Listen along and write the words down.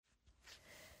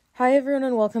Hi everyone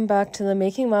and welcome back to the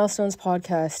Making Milestones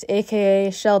podcast,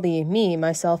 aka Shelby, me,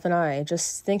 myself, and I,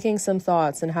 just thinking some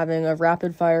thoughts and having a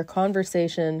rapid fire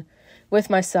conversation with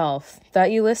myself that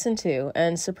you listen to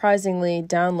and surprisingly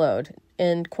download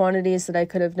in quantities that I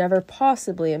could have never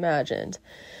possibly imagined.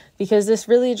 Because this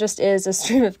really just is a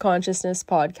stream of consciousness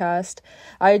podcast.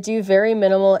 I do very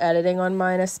minimal editing on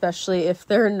mine, especially if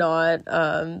they're not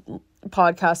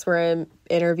podcasts where I'm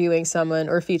interviewing someone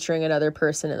or featuring another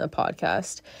person in the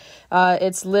podcast.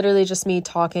 It's literally just me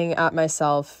talking at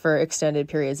myself for extended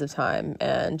periods of time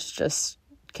and just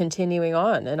continuing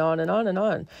on and on and on and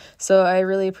on. So I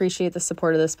really appreciate the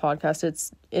support of this podcast.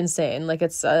 It's insane. Like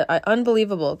it's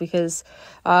unbelievable because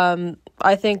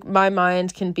I think my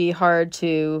mind can be hard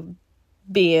to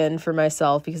be in for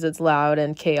myself because it's loud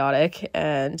and chaotic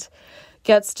and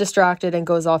gets distracted and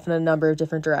goes off in a number of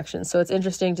different directions. So it's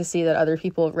interesting to see that other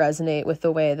people resonate with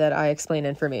the way that I explain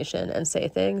information and say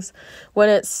things when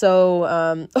it's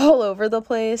so all over the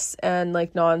place and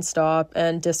like nonstop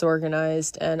and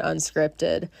disorganized and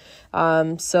unscripted.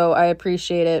 So I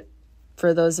appreciate it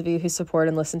for those of you who support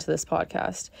and listen to this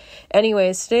podcast.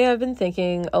 Anyways, today I've been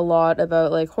thinking a lot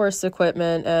about like horse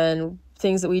equipment and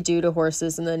things that we do to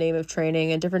horses in the name of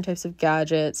training and different types of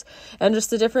gadgets and just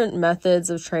the different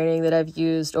methods of training that I've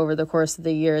used over the course of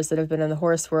the years that I've been in the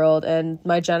horse world and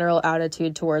my general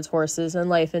attitude towards horses and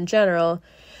life in general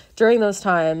during those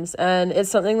times. And it's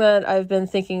something that I've been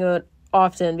thinking about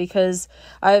often because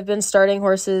I've been starting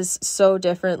horses so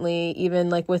differently even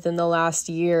like within the last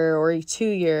year or 2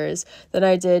 years than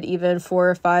I did even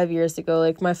 4 or 5 years ago.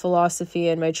 Like my philosophy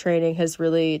and my training has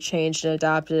really changed and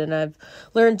adapted, and I've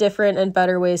learned different and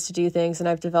better ways to do things, and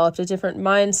I've developed a different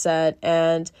mindset,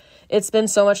 and it's been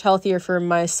so much healthier for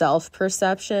my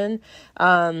self-perception,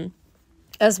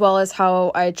 as well as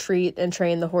how I treat and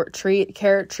train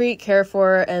the care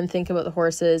for and think about the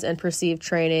horses and perceive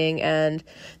training and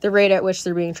the rate at which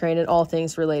they're being trained and all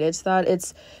things related to that.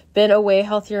 It's been a way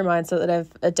healthier mindset that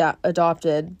I've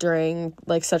adopted during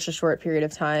like such a short period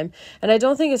of time. And I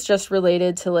don't think it's just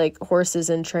related to like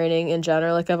horses and training in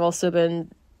general. Like I've also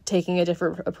been taking a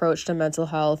different approach to mental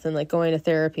health and like going to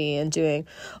therapy and doing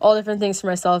all different things for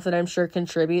myself that I'm sure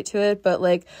contribute to it. But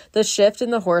like the shift in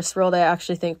the horse world, I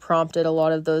actually think prompted a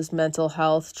lot of those mental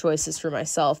health choices for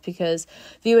myself, because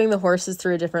viewing the horses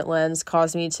through a different lens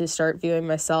caused me to start viewing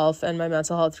myself and my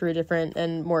mental health through a different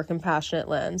and more compassionate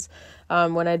lens,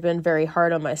 when I'd been very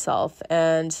hard on myself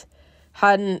and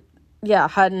hadn't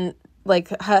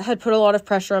had put a lot of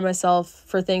pressure on myself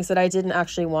for things that I didn't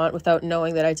actually want without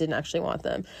knowing that I didn't actually want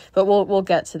them. But we'll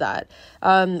get to that.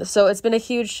 So it's been a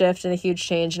huge shift and a huge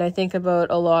change. And I think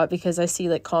about a lot because I see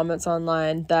like comments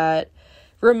online that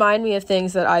remind me of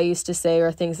things that I used to say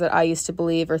or things that I used to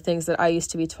believe or things that I used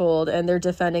to be told. And they're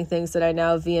defending things that I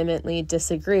now vehemently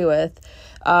disagree with,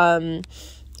 and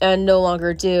no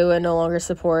longer do and no longer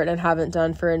support and haven't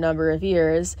done for a number of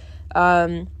years.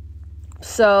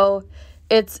 So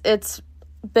it's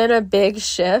been a big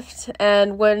shift,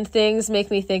 and when things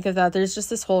make me think of that, there's just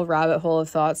this whole rabbit hole of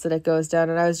thoughts that it goes down.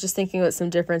 And I was just thinking about some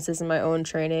differences in my own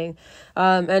training,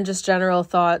 and just general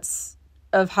thoughts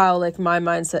of how like my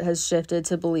mindset has shifted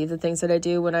to believe the things that I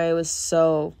do when I was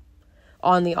so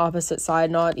on the opposite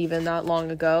side not even that long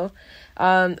ago.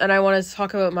 And I wanted to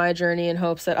talk about my journey in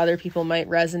hopes that other people might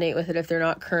resonate with it if they're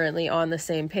not currently on the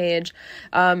same page.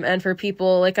 And for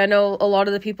people, like I know a lot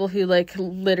of the people who like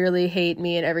literally hate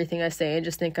me and everything I say and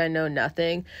just think I know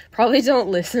nothing probably don't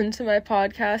listen to my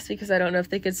podcast because I don't know if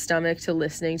they could stomach to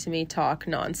listening to me talk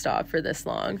nonstop for this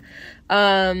long.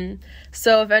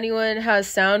 So if anyone has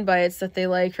sound bites that they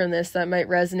like from this that might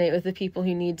resonate with the people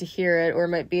who need to hear it, or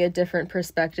might be a different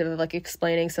perspective of like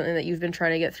explaining something that you've been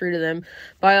trying to get through to them,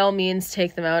 by all means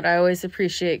take them out. I always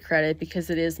appreciate credit because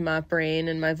it is my brain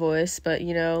and my voice, but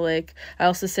you know, like I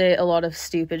also say a lot of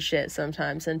stupid shit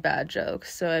sometimes and bad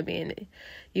jokes. So I mean,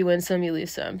 you win some, you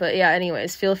lose some. But yeah,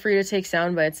 anyways, feel free to take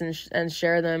sound bites and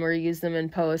share them or use them in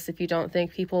posts if you don't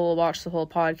think people will watch the whole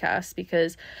podcast,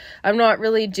 because I'm not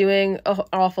really doing an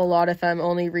awful lot if I'm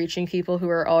only reaching people who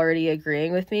are already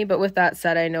agreeing with me. But with that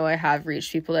said, I know I have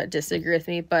reached people that disagree with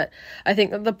me, but I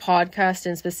think that the podcast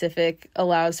in specific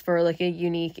allows for like a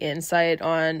unique insight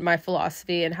on my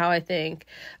philosophy and how I think,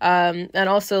 and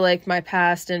also like my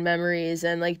past and memories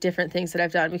and like different things that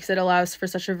I've done, because it allows for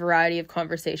such a variety of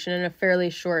conversation in a fairly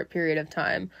short period of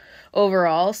time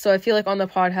overall. So I feel like on the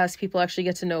podcast, people actually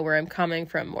get to know where I'm coming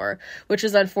from more, which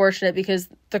is unfortunate because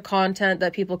the content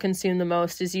that people consume the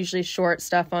most is usually short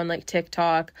stuff on like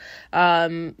TikTok,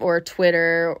 or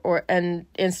Twitter and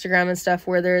Instagram and stuff,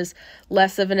 where there's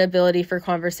less of an ability for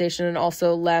conversation and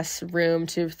also less room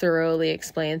to thoroughly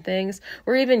explain things,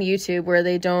 or even YouTube, where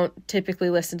they don't typically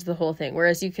listen to the whole thing,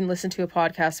 whereas you can listen to a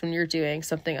podcast when you're doing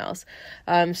something else.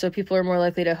 So people are more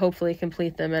likely to hopefully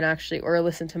complete them and actually, or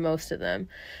listen to most of them.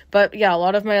 But yeah, a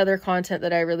lot of my other content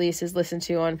that I release is listened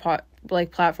to on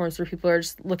platforms where people are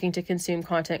just looking to consume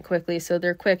content quickly, so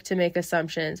they're quick to make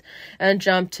assumptions and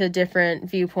jump to different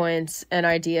viewpoints and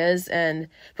ideas and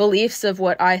beliefs of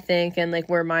what I think and like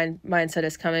where my mindset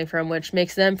is coming from, which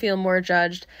makes them feel more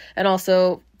judged, and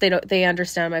also they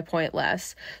understand my point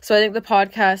less. So I think the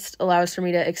podcast allows for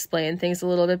me to explain things a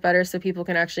little bit better so people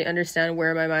can actually understand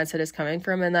where my mindset is coming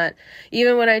from, and that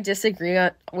even when I disagree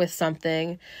with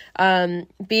something,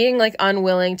 being like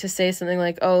unwilling to say something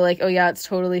like, oh yeah, it's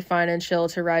totally fine and chill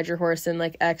to ride your horse in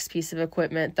like X piece of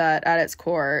equipment that at its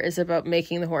core is about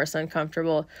making the horse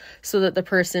uncomfortable so that the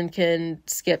person can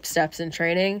skip steps in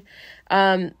training.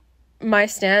 My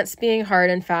stance being hard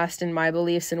and fast in my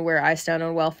beliefs and where I stand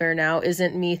on welfare now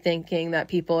isn't me thinking that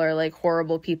people are like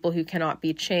horrible people who cannot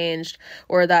be changed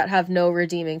or that have no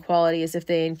redeeming qualities if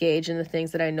they engage in the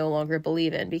things that I no longer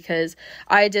believe in, because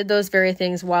I did those very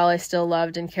things while I still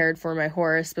loved and cared for my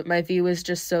horse, but my view was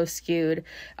just so skewed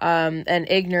and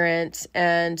ignorant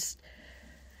and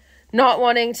not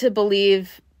wanting to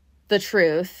believe the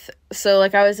truth. So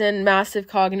like I was in massive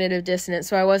cognitive dissonance,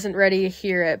 so I wasn't ready to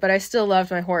hear it, but I still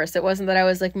loved my horse. It wasn't that I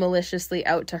was like maliciously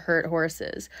out to hurt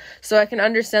horses. So I can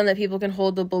understand that people can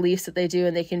hold the beliefs that they do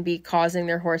and they can be causing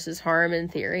their horses harm in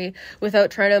theory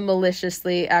without trying to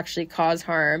maliciously actually cause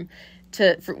harm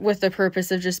with the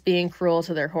purpose of just being cruel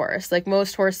to their horse. Like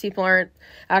most horse people aren't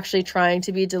actually trying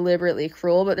to be deliberately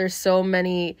cruel, but there's so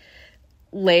many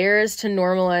layers to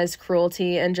normalize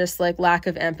cruelty and just like lack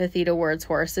of empathy towards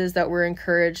horses that we're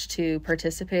encouraged to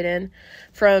participate in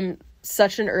from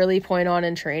such an early point on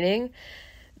in training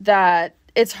that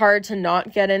it's hard to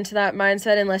not get into that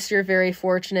mindset unless you're very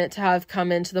fortunate to have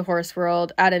come into the horse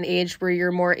world at an age where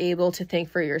you're more able to think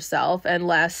for yourself and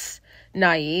less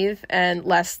naive and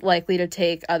less likely to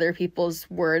take other people's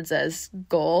words as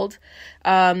gold,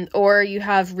 or you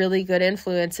have really good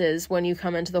influences when you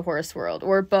come into the horse world,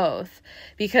 or both,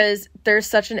 because there's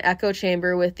such an echo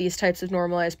chamber with these types of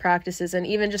normalized practices, and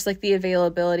even just like the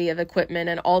availability of equipment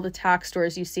and all the tack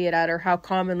stores you see it at, or how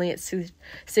commonly it's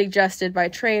suggested by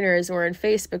trainers or in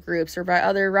Facebook groups or by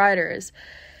other riders.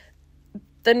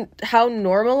 Then how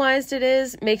normalized it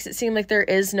is makes it seem like there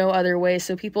is no other way.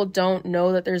 So people don't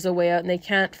know that there's a way out and they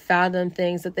can't fathom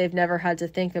things that they've never had to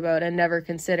think about and never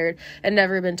considered and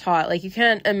never been taught. Like you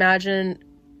can't imagine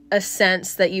a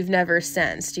sense that you've never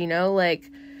sensed, you know, like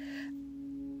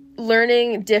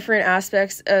learning different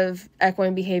aspects of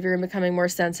equine behavior and becoming more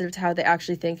sensitive to how they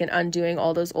actually think and undoing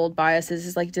all those old biases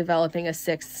is like developing a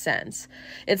sixth sense.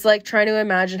 It's like trying to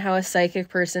imagine how a psychic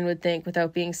person would think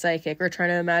without being psychic, or trying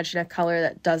to imagine a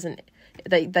color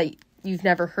that you've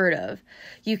never heard of.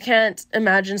 You can't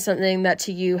imagine something that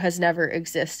to you has never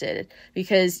existed,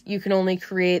 because you can only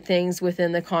create things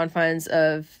within the confines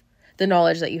of the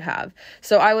knowledge that you have.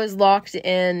 So I was locked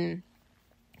in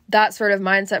that sort of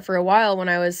mindset for a while when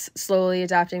I was slowly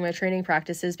adapting my training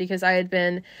practices, because I had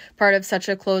been part of such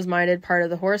a closed-minded part of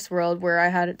the horse world where I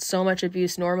had so much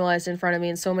abuse normalized in front of me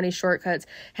and so many shortcuts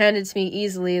handed to me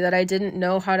easily that I didn't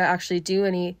know how to actually do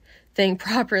anything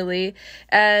properly.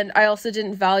 And I also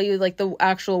didn't value like the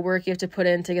actual work you have to put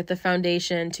in to get the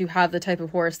foundation to have the type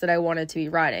of horse that I wanted to be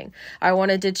riding. I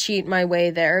wanted to cheat my way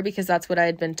there because that's what I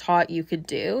had been taught you could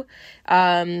do.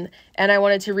 And I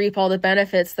wanted to reap all the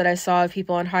benefits that I saw of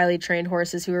people on highly trained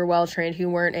horses who were well trained, who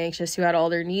weren't anxious, who had all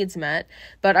their needs met,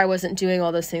 but I wasn't doing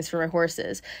all those things for my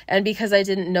horses. And because I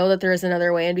didn't know that there was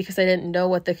another way, and because I didn't know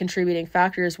what the contributing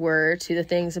factors were to the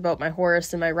things about my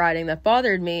horse and my riding that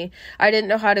bothered me, I didn't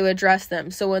know how to address them.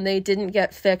 So when they didn't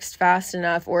get fixed fast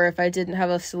enough, or if I didn't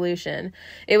have a solution,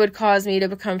 it would cause me to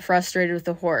become frustrated with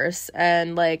the horse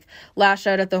and like lash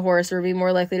out at the horse, or be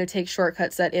more likely to take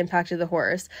shortcuts that impacted the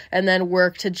horse and then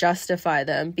work to justify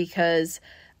them because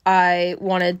I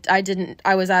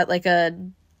was at like a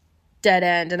dead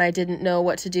end and I didn't know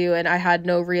what to do, and I had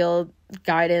no real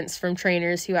guidance from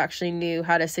trainers who actually knew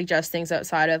how to suggest things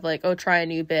outside of like, oh, try a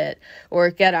new bit,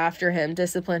 or get after him,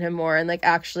 discipline him more, and like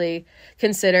actually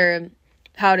consider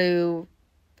how to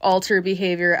alter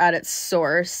behavior at its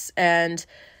source and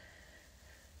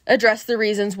address the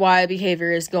reasons why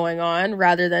behavior is going on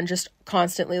rather than just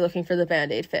constantly looking for the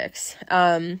Band-Aid fix.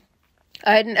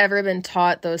 I hadn't ever been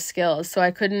taught those skills, so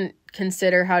I couldn't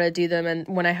consider how to do them. And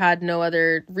when I had no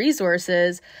other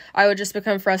resources, I would just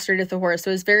become frustrated with the horse.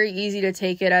 So it was very easy to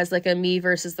take it as like a me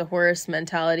versus the horse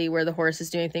mentality, where the horse is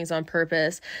doing things on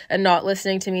purpose and not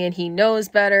listening to me and he knows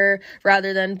better,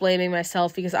 rather than blaming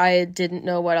myself because I didn't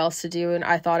know what else to do and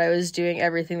I thought I was doing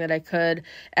everything that I could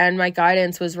and my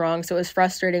guidance was wrong. So it was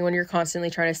frustrating when you're constantly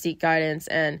trying to seek guidance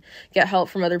and get help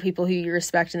from other people who you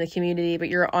respect in the community, but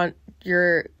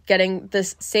you're getting the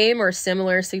same or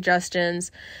similar suggestions,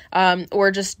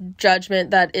 or just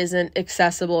judgment that isn't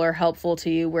accessible or helpful to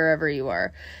you wherever you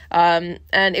are. And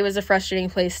it was a frustrating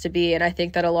place to be. And I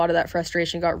think that a lot of that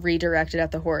frustration got redirected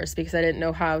at the horse because I didn't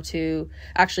know how to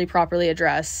actually properly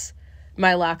address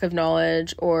my lack of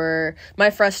knowledge or my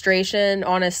frustration,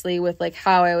 honestly, with like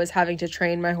how I was having to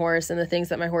train my horse and the things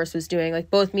that my horse was doing. Like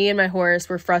both me and my horse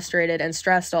were frustrated and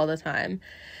stressed all the time.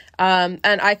 And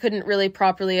I couldn't really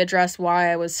properly address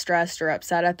why I was stressed or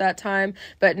upset at that time.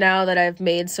 But now that I've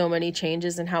made so many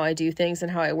changes in how I do things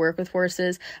and how I work with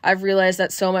horses, I've realized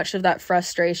that so much of that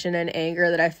frustration and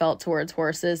anger that I felt towards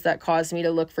horses that caused me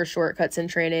to look for shortcuts in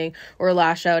training or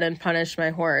lash out and punish my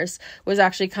horse was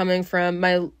actually coming from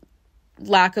my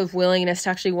lack of willingness to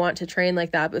actually want to train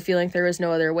like that, but feeling there was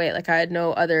no other way. Like I had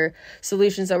no other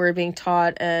solutions that were being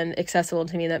taught and accessible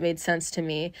to me that made sense to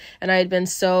me. And I had been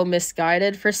so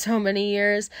misguided for so many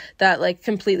years that like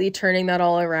completely turning that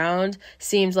all around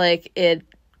seemed like it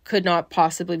could not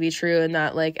possibly be true, and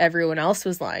that like everyone else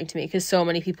was lying to me because so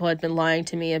many people had been lying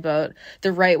to me about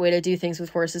the right way to do things with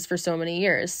horses for so many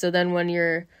years. So then when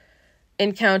you're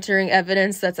encountering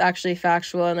evidence that's actually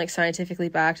factual and like scientifically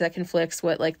backed that conflicts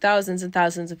what like thousands and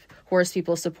thousands of horse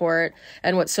people support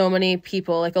and what so many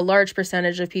people, like a large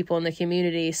percentage of people in the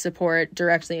community, support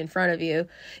directly in front of you,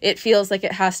 it feels like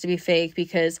it has to be fake,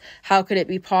 because how could it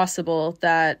be possible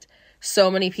that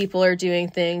so many people are doing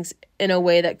things in a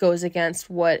way that goes against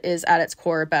what is at its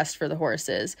core best for the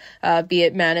horses, be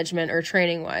it management or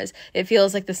training wise? It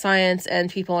feels like the science and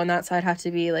people on that side have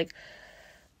to be like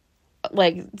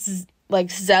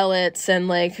zealots and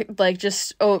like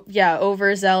just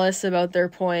overzealous about their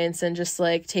points and just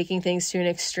like taking things to an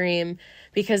extreme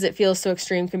because it feels so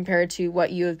extreme compared to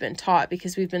what you have been taught,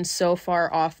 because we've been so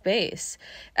far off base.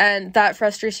 And that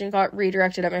frustration got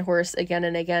redirected at my horse again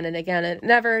and again and again. It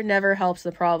never helps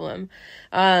the problem.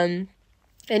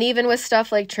 And even with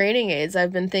stuff like training aids,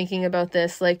 I've been thinking about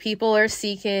this. Like, people are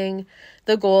seeking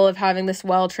the goal of having this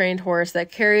well-trained horse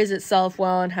that carries itself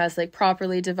well and has like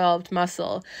properly developed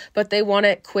muscle, but they want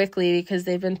it quickly because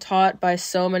they've been taught by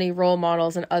so many role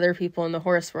models and other people in the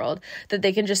horse world that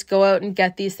they can just go out and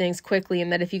get these things quickly,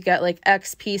 and that if you get like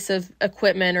X piece of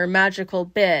equipment or magical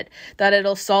bit, that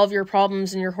it'll solve your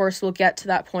problems and your horse will get to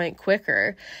that point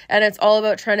quicker. And it's all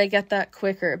about trying to get that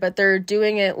quicker, but they're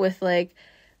doing it with like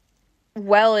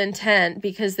well intent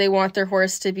because they want their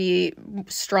horse to be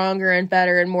stronger and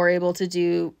better and more able to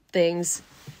do things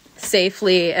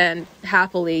safely and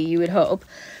happily, you would hope.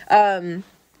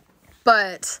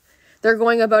 But they're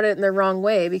going about it in the wrong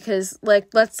way, because like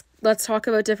let's talk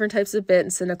about different types of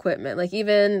bits and equipment. Like,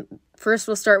 even first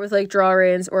we'll start with like draw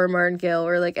reins or martingale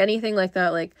or like anything like that,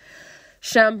 like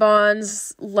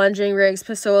Chambon's lunging rigs,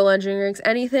 Pessoa lunging rigs,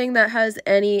 anything that has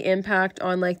any impact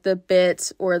on like the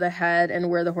bit or the head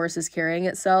and where the horse is carrying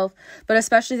itself, but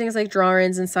especially things like draw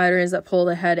reins and side reins that pull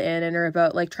the head in and are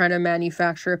about like trying to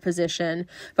manufacture a position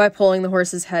by pulling the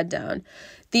horse's head down.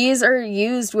 These are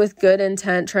used with good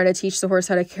intent, trying to teach the horse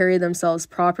how to carry themselves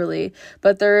properly,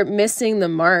 but they're missing the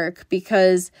mark,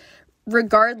 because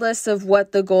regardless of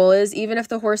what the goal is, even if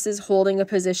the horse is holding a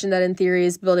position that in theory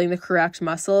is building the correct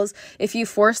muscles, if you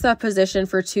force that position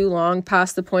for too long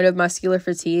past the point of muscular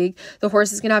fatigue, the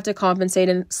horse is going to have to compensate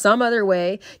in some other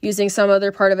way using some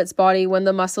other part of its body when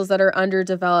the muscles that are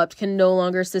underdeveloped can no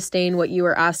longer sustain what you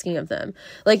are asking of them.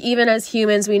 Like, even as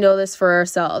humans, we know this for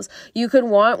ourselves. You could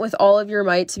want with all of your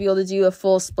might to be able to do a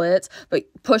full split, but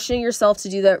pushing yourself to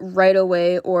do that right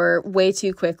away or way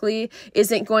too quickly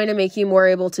isn't going to make you more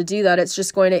able to do that. It's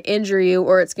just going to injure you,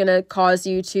 or it's going to cause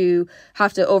you to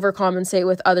have to overcompensate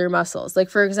with other muscles. Like,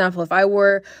 for example, if I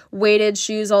wore weighted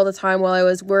shoes all the time while I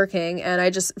was working and I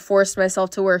just forced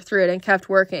myself to work through it and kept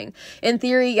working, in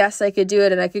theory, yes, I could do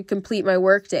it and I could complete my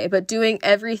work day, but doing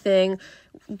everything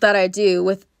that I do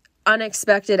with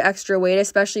unexpected extra weight,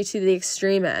 especially to the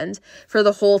extreme end, for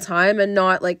the whole time, and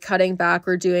not like cutting back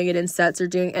or doing it in sets or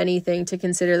doing anything to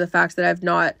consider the fact that I've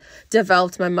not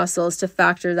developed my muscles to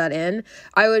factor that in,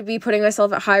 I would be putting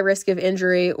myself at high risk of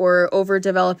injury or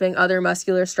overdeveloping other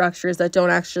muscular structures that don't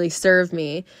actually serve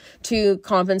me to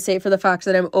compensate for the fact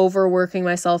that I'm overworking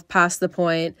myself past the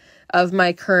point of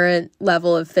my current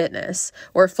level of fitness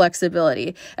or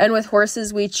flexibility. And with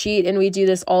horses, we cheat, and we do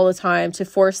this all the time to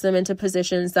force them into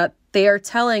positions that they are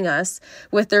telling us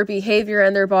with their behavior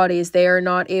and their bodies they are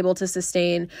not able to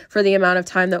sustain for the amount of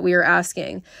time that we are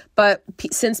asking. But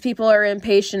since people are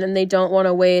impatient and they don't want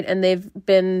to wait, and they've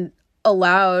been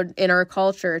allowed in our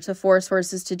culture to force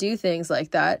horses to do things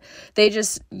like that, they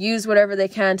just use whatever they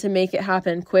can to make it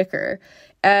happen quicker.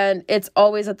 And it's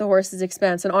always at the horse's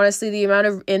expense. And honestly, the amount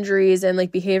of injuries and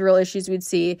like behavioral issues we'd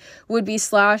see would be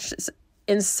slashed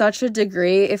in such a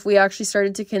degree if we actually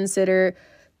started to consider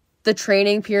the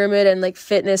training pyramid and like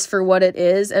fitness for what it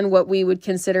is and what we would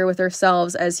consider with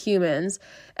ourselves as humans,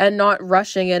 and not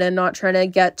rushing it and not trying to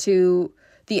get to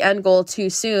the end goal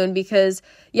too soon. Because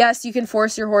yes, you can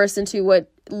force your horse into what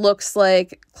looks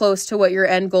like close to what your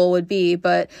end goal would be,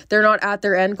 but they're not at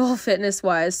their end goal fitness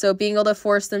wise. So being able to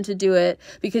force them to do it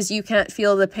because you can't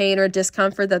feel the pain or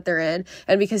discomfort that they're in,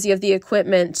 and because you have the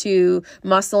equipment to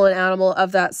muscle an animal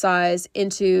of that size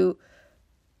into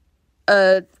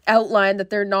a outline that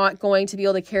they're not going to be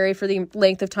able to carry for the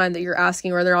length of time that you're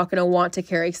asking, or they're not going to want to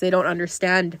carry because they don't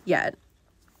understand yet.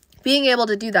 Being able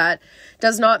to do that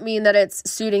does not mean that it's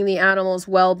suiting the animal's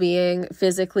well-being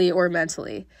physically or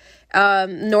mentally.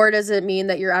 Nor does it mean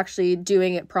that you're actually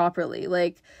doing it properly.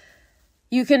 Like,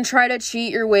 you can try to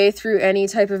cheat your way through any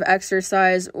type of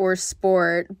exercise or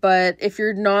sport, but if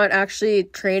you're not actually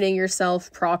training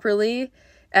yourself properly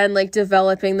and like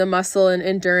developing the muscle and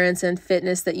endurance and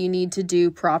fitness that you need to do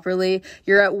properly,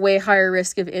 you're at way higher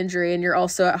risk of injury, and you're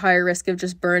also at higher risk of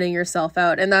just burning yourself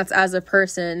out. And that's as a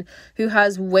person who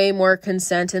has way more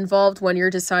consent involved when you're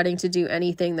deciding to do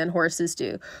anything than horses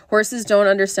do. Horses don't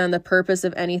understand the purpose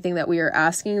of anything that we are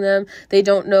asking them. They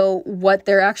don't know what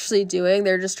they're actually doing.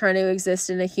 They're just trying to exist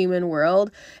in a human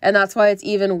world. And that's why it's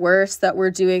even worse that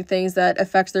we're doing things that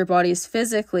affect their bodies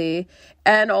physically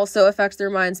and also affects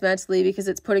their minds mentally, because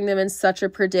it's putting them in such a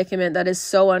predicament that is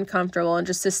so uncomfortable and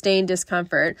just sustained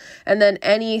discomfort. And then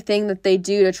anything that they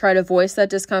do to try to voice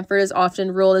that discomfort is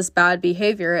often ruled as bad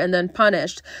behavior and then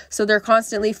punished. So they're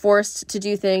constantly forced to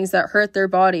do things that hurt their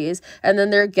bodies, and then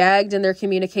they're gagged in their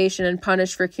communication and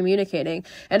punished for communicating.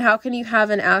 And how can you have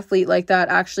an athlete like that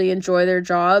actually enjoy their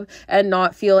job and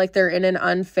not feel like they're in an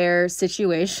unfair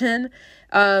situation?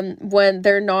 When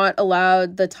they're not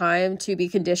allowed the time to be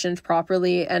conditioned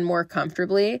properly and more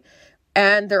comfortably.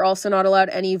 And they're also not allowed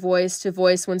any voice to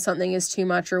voice when something is too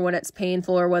much, or when it's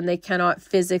painful, or when they cannot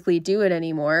physically do it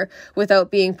anymore without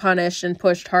being punished and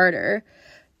pushed harder.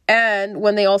 And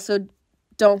when they also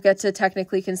don't get to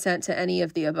technically consent to any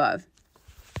of the above.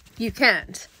 You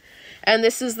can't. And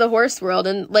this is the horse world.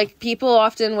 And like, people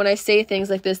often, when I say things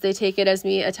like this, they take it as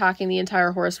me attacking the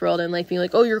entire horse world and like being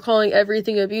like, oh, you're calling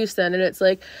everything abuse then. And it's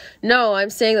like, no, I'm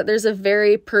saying that there's a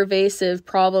very pervasive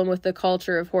problem with the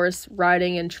culture of horse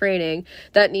riding and training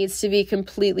that needs to be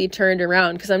completely turned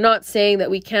around. Because I'm not saying that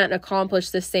we can't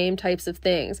accomplish the same types of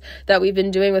things that we've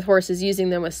been doing with horses, using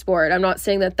them with sport. I'm not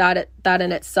saying that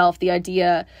in itself, the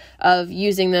idea of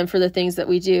using them for the things that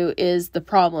we do, is the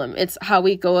problem. It's how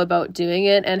we go about doing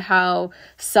it and how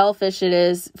selfish it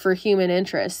is for human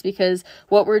interests, because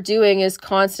what we're doing is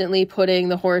constantly putting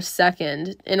the horse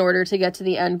second in order to get to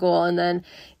the end goal. And then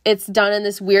it's done in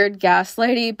this weird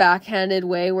gaslighty backhanded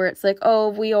way where it's like, oh,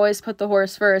 we always put the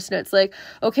horse first. And it's like,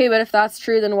 okay, but if that's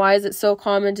true, then why is it so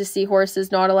common to see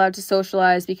horses not allowed to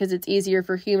socialize because it's easier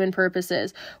for human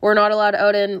purposes, or not allowed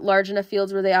out in large enough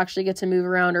fields where they actually get to move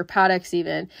around, or paddocks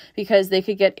even, because they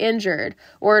could get injured,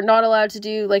 or not allowed to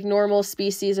do like normal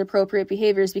species appropriate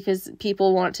behaviors because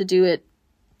people want to do it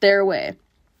their way?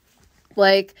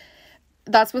 Like,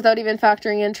 that's without even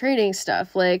factoring in training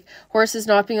stuff, like horses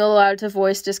not being allowed to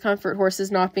voice discomfort,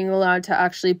 horses not being allowed to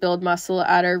actually build muscle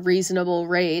at a reasonable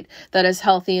rate that is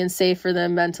healthy and safe for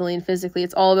them mentally and physically.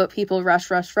 It's all about people rush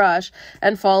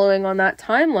and following on that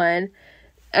timeline.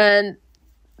 And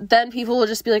then people will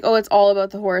just be like, oh, it's all about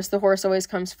the horse always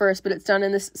comes first. But it's done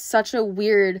in this such a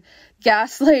weird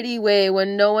gaslighty way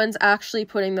when no one's actually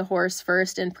putting the horse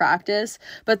first in practice.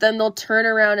 But then they'll turn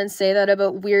around and say that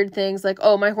about weird things like,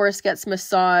 oh, my horse gets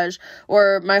massage,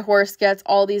 or my horse gets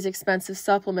all these expensive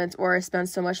supplements, or I spend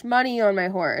so much money on my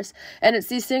horse. And it's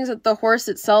these things that the horse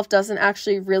itself doesn't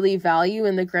actually really value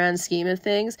in the grand scheme of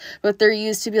things, but they're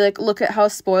used to be like, look at how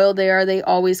spoiled they are, they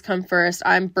always come first,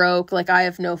 I'm broke, like I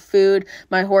have no food,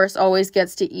 my horse always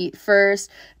gets to eat first,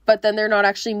 but then they're not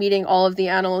actually meeting all of the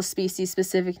animal species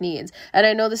specific needs. And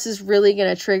I know this is really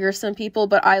going to trigger some people,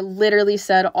 but I literally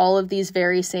said all of these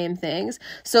very same things.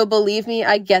 So believe me,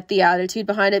 I get the attitude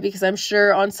behind it, because I'm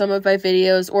sure on some of my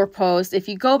videos or posts, if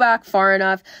you go back far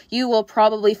enough, you will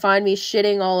probably find me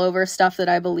shitting all over stuff that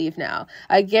I believe now.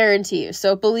 I guarantee you.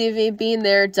 So believe me, being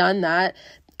there, done that.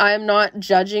 I'm not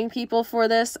judging people for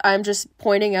this. I'm just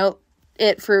pointing out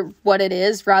it for what it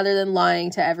is, rather than lying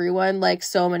to everyone like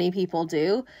so many people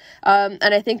do.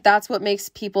 And I think that's what makes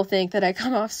people think that I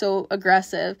come off so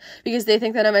aggressive, because they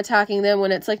think that I'm attacking them,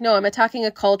 when it's like, no, I'm attacking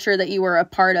a culture that you were a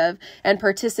part of and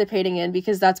participating in,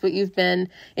 because that's what you've been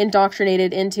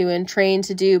indoctrinated into and trained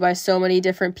to do by so many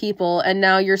different people, and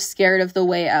now you're scared of the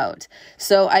way out.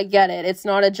 So I get it. It's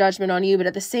not a judgment on you, but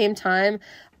at the same time,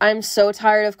 I'm so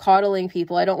tired of coddling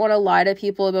people. I don't want to lie to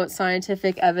people about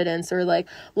scientific evidence, or like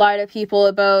lie to people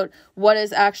about what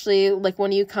is actually, like,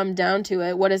 when you come down to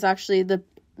it, what is actually the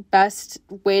best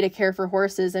way to care for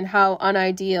horses, and how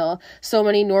unideal so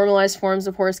many normalized forms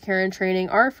of horse care and training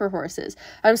are for horses.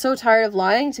 I'm so tired of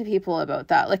lying to people about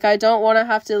that. Like, I don't want to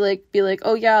have to like be like,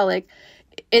 oh yeah, like,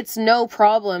 it's no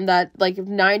problem that like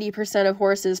 90% of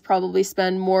horses probably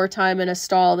spend more time in a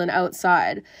stall than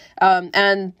outside.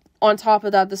 And on top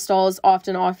of that, the stalls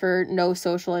often offer no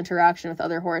social interaction with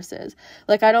other horses.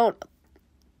 Like, I don't,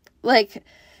 like,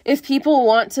 if people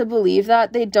want to believe that,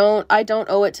 I don't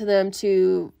owe it to them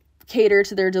to cater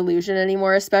to their delusion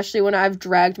anymore, especially when I've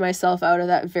dragged myself out of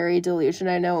that very delusion.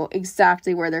 I know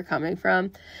exactly where they're coming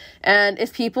from. And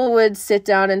if people would sit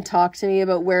down and talk to me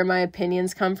about where my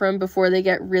opinions come from before they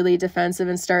get really defensive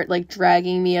and start like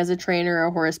dragging me as a trainer or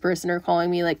a horse person, or calling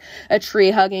me like a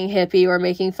tree hugging hippie, or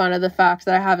making fun of the fact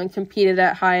that I haven't competed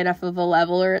at high enough of a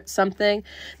level or something,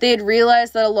 they'd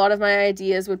realize that a lot of my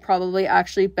ideas would probably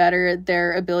actually better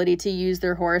their ability to use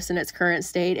their horse in its current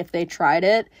state if they tried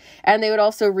it. And they would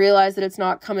also realize that it's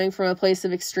not coming from a place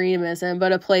of extremism,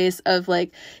 but a place of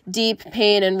like deep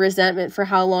pain and resentment for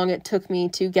how long it took me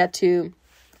to get to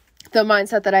the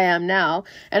mindset that I am now,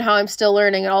 and how I'm still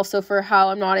learning, and also for how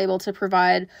I'm not able to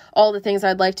provide all the things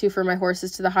I'd like to for my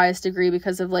horses to the highest degree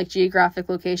because of like geographic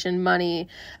location, money,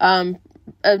 an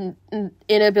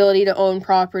inability to own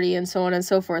property, and so on and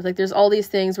so forth. Like, there's all these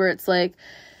things where it's like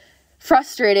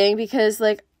frustrating, because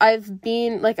like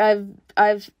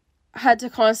I've had to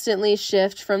constantly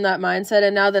shift from that mindset.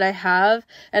 And now that I have,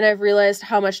 and I've realized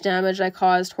how much damage I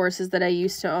caused horses that I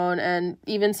used to own, and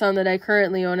even some that I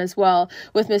currently own as well,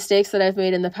 with mistakes that I've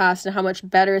made in the past, and how much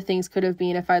better things could have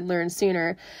been if I'd learned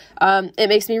sooner. It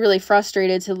makes me really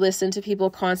frustrated to listen to people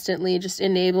constantly just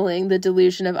enabling the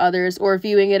delusion of others, or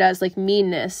viewing it as like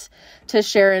meanness to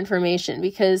share information,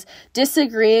 because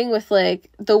disagreeing with like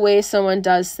the way someone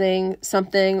does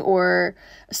something or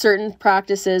certain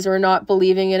practices, or not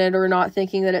believing in it, or not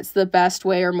thinking that it's the best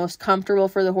way or most comfortable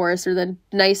for the horse, or the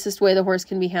nicest way the horse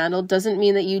can be handled, doesn't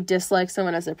mean that you dislike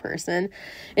someone as a person.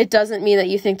 It doesn't mean that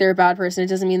you think they're a bad person. It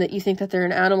doesn't mean that you think that they're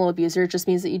an animal abuser. It just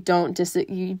means that you don't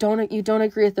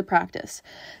agree with the practice.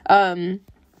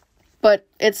 But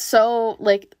it's so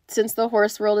like, since the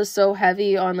horse world is so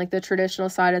heavy on like the traditional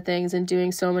side of things, and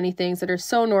doing so many things that are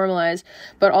so normalized,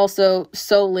 but also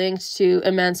so linked to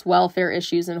immense welfare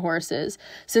issues in horses,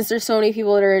 since there's so many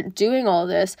people that are doing all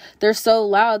this, they're so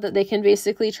loud that they can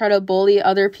basically try to bully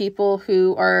other people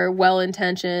who are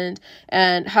well-intentioned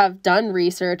and have done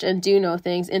research and do know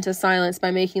things into silence,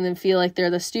 by making them feel like they're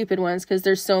the stupid ones, because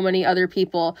there's so many other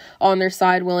people on their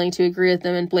side willing to agree with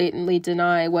them and blatantly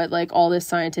deny what like all this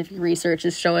scientific research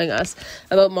is showing us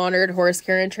about modern horse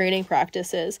care and training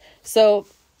practices. So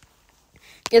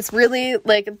it's really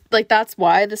like that's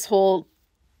why this whole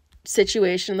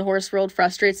situation in the horse world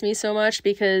frustrates me so much,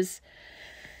 because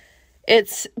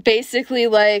it's basically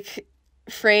like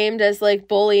framed as like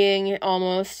bullying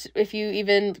almost if you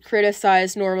even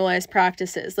criticize normalized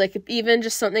practices. Like, even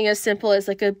just something as simple as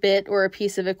like a bit or a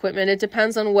piece of equipment, it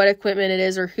depends on what equipment it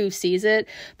is or who sees it,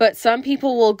 but some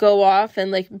people will go off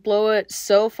and like blow it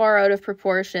so far out of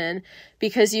proportion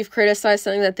because you've criticized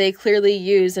something that they clearly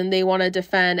use and they want to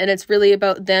defend, and it's really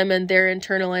about them and their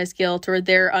internalized guilt or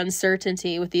their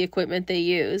uncertainty with the equipment they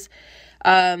use,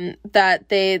 that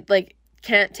they like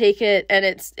can't take it. And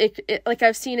it's like,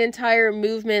 I've seen entire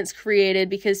movements created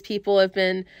because people have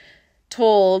been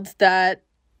told that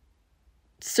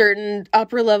certain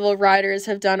upper level riders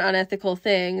have done unethical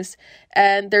things,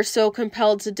 and they're so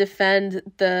compelled to defend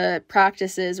the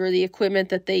practices or the equipment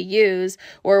that they use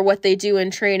or what they do in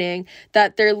training,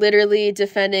 that they're literally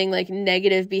defending like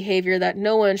negative behavior that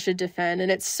no one should defend.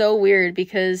 And it's so weird,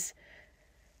 because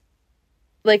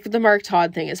like the Mark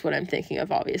Todd thing is what I'm thinking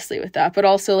of, obviously, with that, but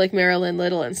also like Marilyn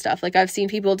Little and stuff. Like, I've seen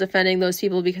people defending those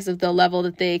people because of the level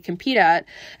that they compete at,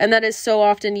 and that is so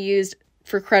often used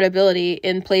for credibility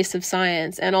in place of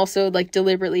science, and also like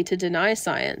deliberately to deny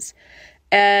science.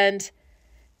 And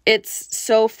it's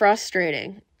so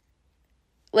frustrating.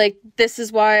 Like, this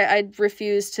is why I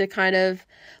refuse to kind of,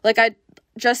 like,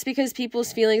 just because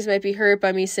people's feelings might be hurt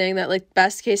by me saying that, like,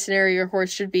 best case scenario, your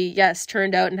horse should be, yes,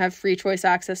 turned out and have free choice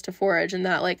access to forage, and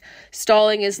that, like,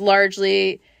 stalling is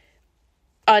largely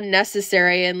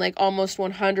unnecessary and, like, almost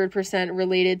 100%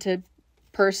 related to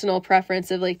personal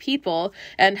preference of, like, people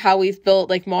and how we've built,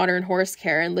 like, modern horse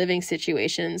care and living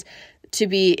situations to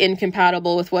be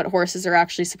incompatible with what horses are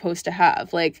actually supposed to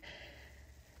have. Like,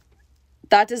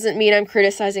 that doesn't mean I'm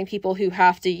criticizing people who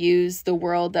have to use the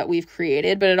world that we've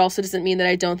created, but it also doesn't mean that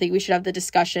I don't think we should have the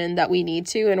discussion that we need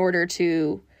to in order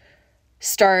to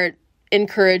start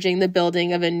encouraging the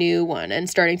building of a new one and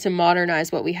starting to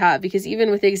modernize what we have. Because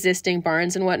even with existing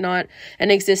barns and whatnot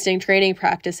and existing training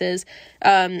practices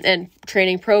and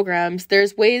training programs,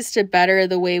 there's ways to better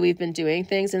the way we've been doing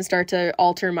things and start to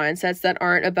alter mindsets that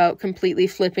aren't about completely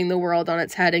flipping the world on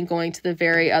its head and going to the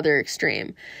very other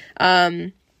extreme.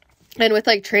 And with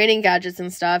like training gadgets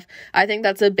and stuff, I think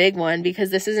that's a big one, because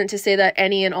this isn't to say that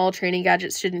any and all training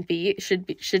gadgets shouldn't be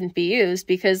used,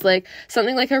 because like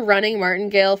something like a running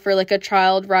martingale for like a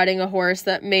child riding a horse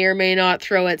that may or may not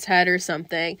throw its head or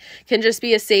something can just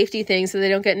be a safety thing so they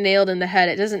don't get nailed in the head.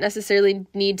 It doesn't necessarily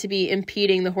need to be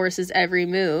impeding the horse's every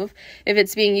move if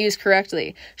it's being used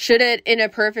correctly. Should it, in a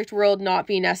perfect world, not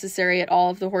be necessary at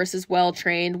all if the horse is well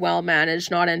trained, well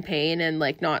managed, not in pain, and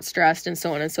like not stressed, and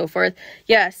so on and so forth?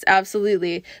 Yes,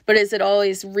 absolutely. But is it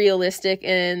always realistic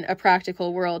in a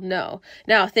practical world? No.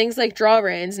 Now, things like draw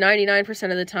reins, 99%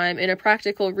 of the time, in a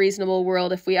practical, reasonable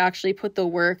world, if we actually put the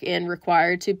work in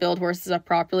required to build horses up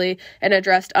properly and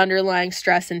addressed underlying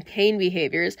stress and pain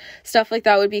behaviors, stuff like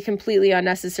that would be completely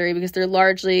unnecessary, because they're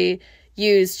largely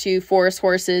used to force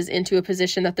horses into a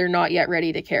position that they're not yet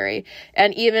ready to carry.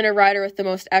 And even a rider with the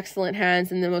most excellent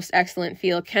hands and the most excellent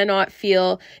feel cannot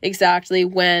feel exactly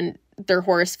when their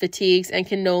horse fatigues and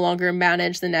can no longer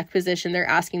manage the neck position they're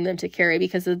asking them to carry,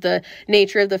 because of the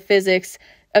nature of the physics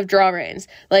of draw reins.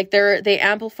 Like, they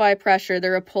amplify pressure,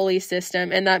 they're a pulley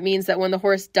system, and that means that when the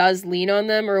horse does lean on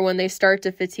them, or when they start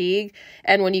to fatigue,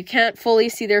 and when you can't fully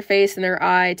see their face and their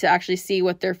eye to actually see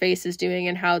what their face is doing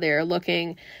and how they're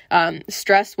looking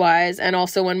stress-wise, and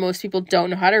also when most people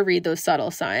don't know how to read those subtle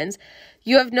signs,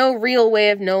 you have no real way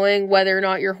of knowing whether or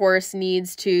not your horse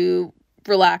needs to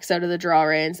relax out of the draw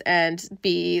reins and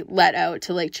be let out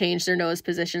to like change their nose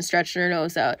position, stretch their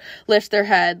nose out, lift their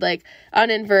head, like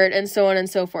uninvert, and so on and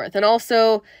so forth. And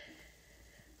also,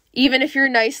 even if you're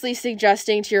nicely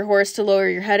suggesting to your horse to lower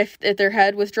your head at their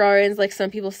head with draw reins, like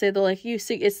some people say, they'll like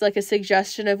it's like a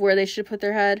suggestion of where they should put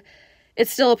their head. It's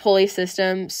still a pulley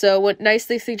system. So what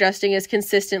nicely suggesting is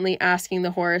consistently asking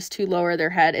the horse to lower their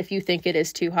head if you think it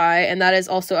is too high. And that is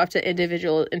also up to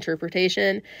individual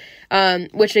interpretation,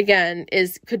 which again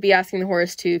could be asking the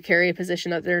horse to carry a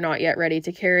position that they're not yet ready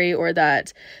to carry, or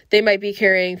that they might be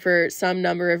carrying for some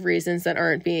number of reasons that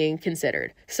aren't being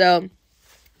considered. So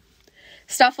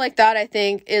stuff like that, I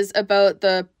think, is about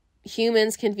the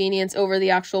humans' convenience over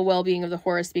the actual well-being of the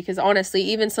horse. Because honestly,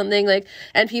 even something like,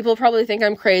 and people probably think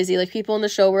I'm crazy, like people in the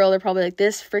show world are probably like,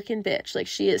 this freaking bitch, like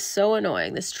she is so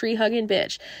annoying, this tree-hugging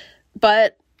bitch.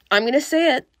 But I'm gonna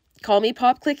say it, call me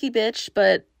pop clicky bitch,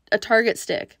 but a target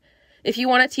stick. If you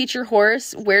want to teach your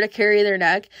horse where to carry their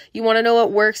neck, you want to know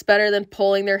what works better than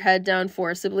pulling their head down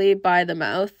forcibly by the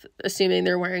mouth, assuming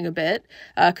they're wearing a bit,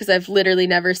 because I've literally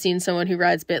never seen someone who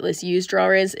rides bitless use draw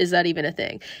reins. Is that even a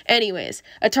thing? Anyways,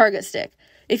 a target stick.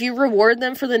 If you reward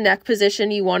them for the neck position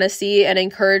you want to see and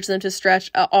encourage them to stretch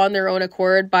on their own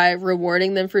accord by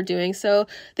rewarding them for doing so,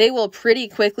 they will pretty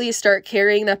quickly start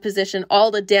carrying that position all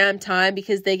the damn time,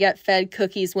 because they get fed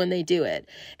cookies when they do it.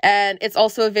 And it's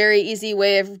also a very easy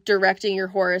way of directing your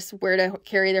horse where to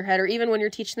carry their head, or even when you're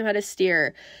teaching them how to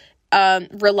steer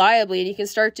reliably. And you can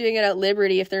start doing it at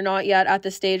liberty if they're not yet at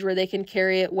the stage where they can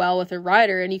carry it well with a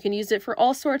rider, and you can use it for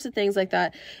all sorts of things like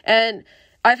that. And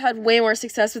I've had way more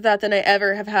success with that than I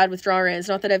ever have had with draw reins.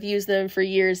 Not that I've used them for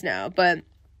years now, but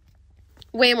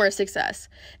way more success,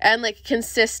 and like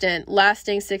consistent,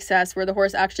 lasting success where the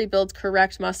horse actually builds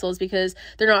correct muscles, because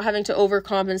they're not having to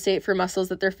overcompensate for muscles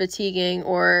that they're fatiguing,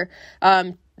 or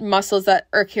muscles that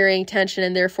are carrying tension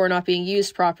and therefore not being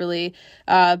used properly,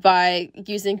 by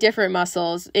using different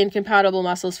muscles, incompatible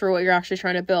muscles, for what you're actually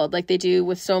trying to build, like they do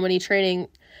with so many training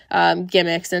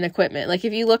gimmicks and equipment. Like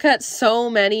if you look at so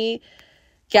many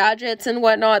gadgets and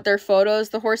whatnot, their photos,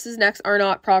 the horses' necks are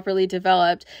not properly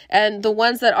developed. And the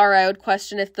ones that are, I would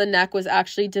question if the neck was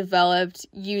actually developed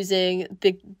using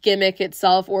the gimmick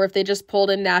itself, or if they just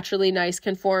pulled a naturally nice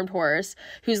conformed horse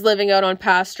who's living out on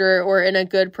pasture or in a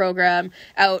good program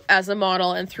out as a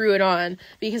model and threw it on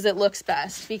because it looks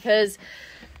best. Because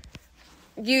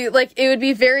it would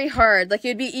be very hard. Like, it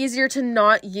would be easier to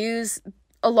not use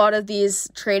a lot of these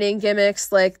training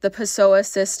gimmicks like the Pessoa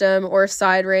system or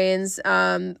side reins,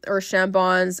 or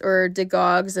Chambons or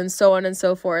Degogs and so on and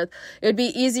so forth. It would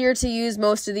be easier to use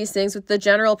most of these things with the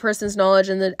general person's knowledge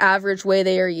and the average way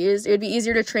they are used. It would be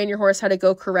easier to train your horse how to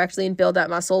go correctly and build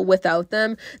that muscle without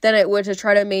them than it would to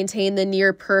try to maintain the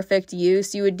near perfect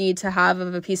use you would need to have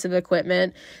of a piece of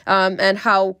equipment, and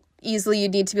how easily you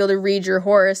need to be able to read your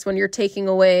horse when you're taking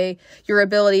away your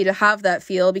ability to have that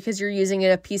feel because you're using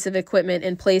a piece of equipment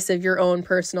in place of your own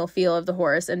personal feel of the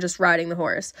horse and just riding the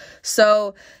horse.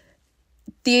 So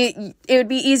it would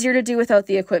be easier to do without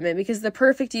the equipment, because the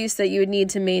perfect use that you would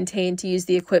need to maintain to use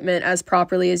the equipment as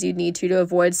properly as you'd need to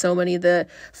avoid so many of the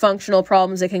functional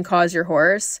problems it can cause your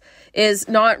horse is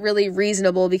not really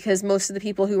reasonable, because most of the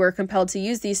people who are compelled to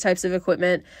use these types of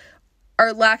equipment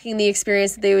are lacking the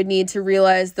experience that they would need to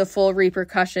realize the full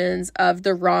repercussions of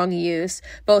the wrong use,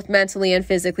 both mentally and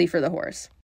physically, for the horse.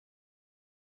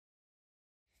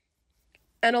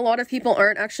 And a lot of people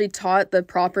aren't actually taught the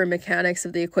proper mechanics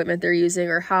of the equipment they're using,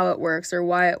 or how it works, or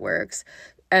why it works.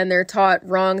 And they're taught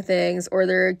wrong things, or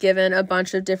they're given a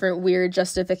bunch of different weird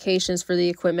justifications for the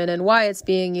equipment and why it's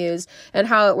being used and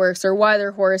how it works, or why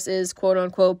their horse is quote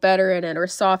unquote better in it or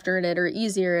softer in it or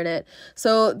easier in it.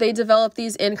 So they develop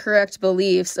these incorrect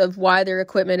beliefs of why their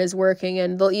equipment is working,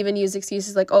 and they'll even use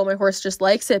excuses like, oh, my horse just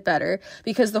likes it better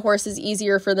because the horse is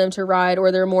easier for them to ride,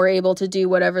 or they're more able to do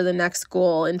whatever the next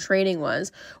goal in training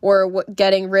was, or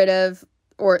getting rid of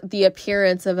or the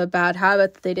appearance of a bad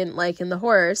habit that they didn't like in the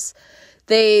horse.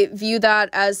 They view that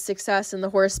as success in the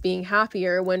horse being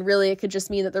happier, when really it could just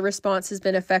mean that the response has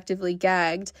been effectively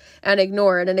gagged and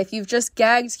ignored. And if you've just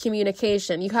gagged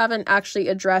communication, you haven't actually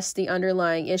addressed the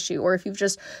underlying issue. Or if you've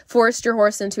just forced your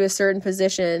horse into a certain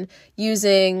position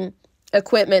using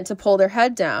equipment to pull their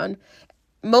head down,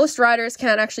 most riders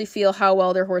can't actually feel how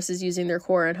well their horse is using their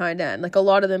core and hind end. Like, a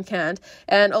lot of them can't.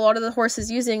 And a lot of the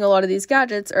horses using a lot of these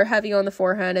gadgets are heavy on the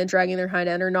forehand and dragging their hind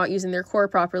end, or not using their core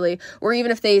properly. Or even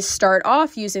if they start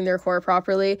off using their core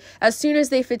properly, as soon as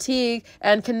they fatigue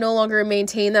and can no longer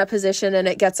maintain that position and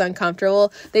it gets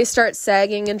uncomfortable, they start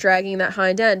sagging and dragging that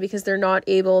hind end because they're not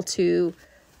able to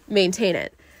maintain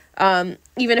it,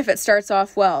 even if it starts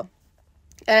off well.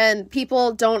 And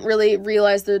people don't really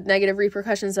realize the negative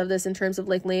repercussions of this in terms of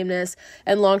like lameness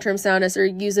and long-term soundness or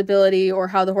usability, or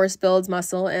how the horse builds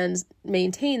muscle and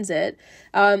maintains it,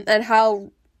 and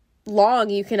how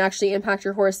long you can actually impact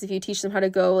your horse if you teach them how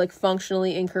to go like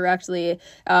functionally incorrectly,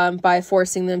 by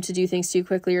forcing them to do things too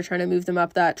quickly or trying to move them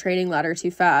up that training ladder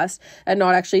too fast, and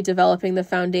not actually developing the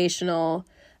foundational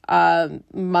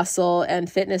muscle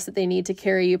and fitness that they need to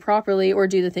carry you properly or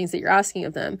do the things that you're asking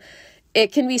of them.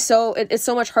 It can be it's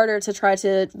so much harder to try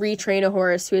to retrain a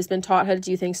horse who has been taught how to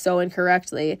do things so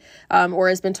incorrectly, or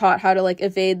has been taught how to like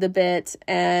evade the bit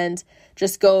and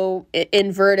just go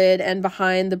inverted and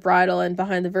behind the bridle and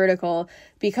behind the vertical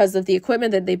because of the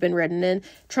equipment that they've been ridden in.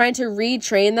 Trying to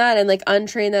retrain that and like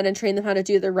untrain that and train them how to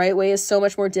do it the right way is so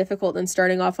much more difficult than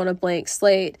starting off on a blank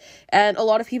slate. And a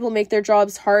lot of people make their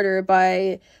jobs harder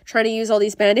by trying to use all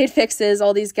these band-aid fixes,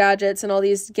 all these gadgets and all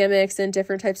these gimmicks and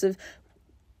different types of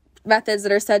methods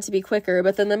that are said to be quicker,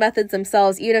 but then the methods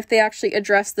themselves, even if they actually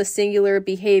address the singular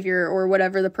behavior or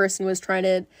whatever the person was trying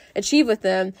to achieve with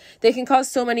them, they can cause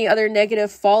so many other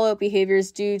negative follow-up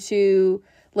behaviors due to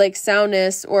like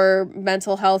soundness or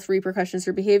mental health repercussions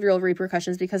or behavioral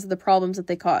repercussions because of the problems that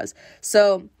they cause.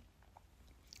 So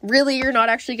really, you're not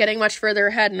actually getting much further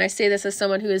ahead. And I say this as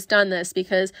someone who has done this,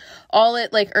 because all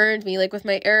it like earned me, like with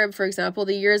my Arab, for example,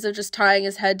 the years of just tying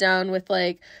his head down with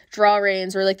like draw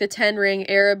reins or like the 10-ring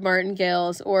Arab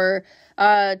martingales or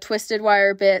twisted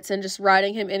wire bits and just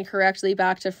riding him incorrectly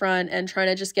back to front and trying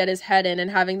to just get his head in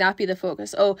and having that be the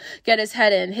focus. Oh, get his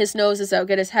head in, his nose is out,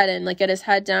 get his head in, like get his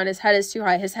head down, his head is too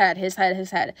high, his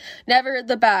head. Never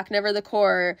the back, never the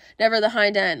core, never the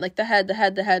hind end, like the head,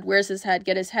 where's his head,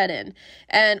 get his head in.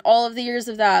 And all of the years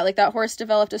of that, like that horse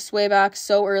developed a sway back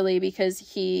so early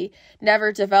because he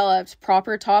never developed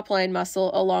proper top line muscle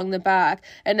along the back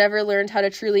and never learned how to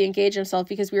truly engage himself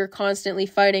because we were constantly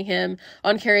fighting him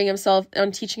on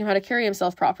teaching him how to carry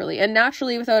himself properly. And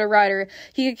naturally, without a rider,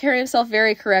 he could carry himself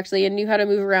very correctly and knew how to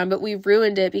move around, but we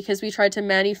ruined it because we tried to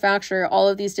manufacture all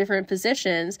of these different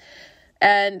positions,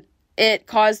 and it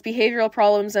caused behavioral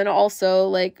problems and also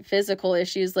like physical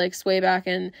issues like sway back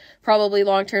and probably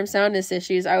long-term soundness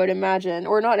issues, I would imagine,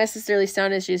 or not necessarily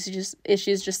sound issues,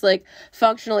 just like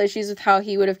functional issues with how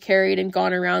he would have carried and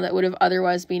gone around that would have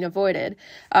otherwise been avoided.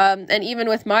 And even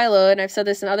with Milo, and I've said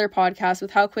this in other podcasts, with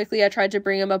how quickly I tried to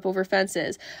bring him up over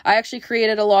fences, I actually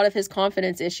created a lot of his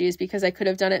confidence issues because I could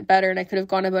have done it better and I could have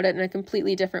gone about it in a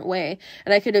completely different way.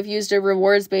 And I could have used a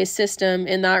rewards-based system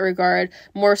in that regard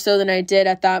more so than I did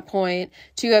at that point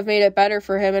to have made it better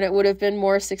for him, and it would have been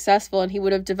more successful and he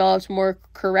would have developed more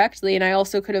correctly, and I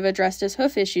also could have addressed his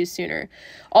hoof issues sooner.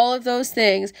 All of those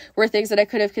things were things that I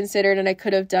could have considered and I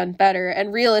could have done better.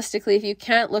 And realistically, if you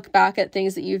can't look back at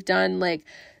things that you've done like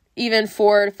even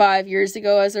 4 to 5 years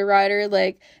ago as a rider,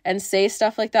 like, and say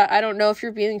stuff like that, I don't know if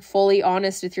you're being fully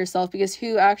honest with yourself, because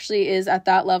who actually is at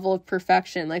that level of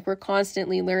perfection? Like, we're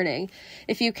constantly learning.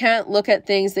 If you can't look at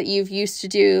things that you've used to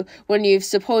do when you've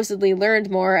supposedly learned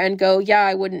more and go, yeah,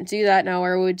 I wouldn't do that now,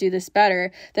 or I would do this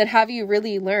better, then have you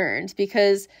really learned?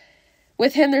 Because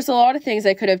with him, there's a lot of things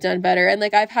I could have done better. And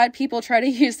like, I've had people try to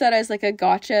use that as like a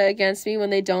gotcha against me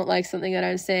when they don't like something that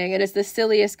I'm saying. And it's the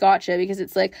silliest gotcha, because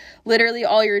it's like literally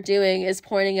all you're doing is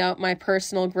pointing out my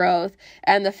personal growth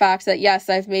and the fact that yes,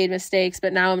 I've made mistakes,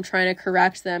 but now I'm trying to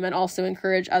correct them and also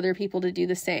encourage other people to do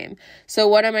the same. So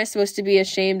what am I supposed to be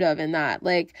ashamed of in that?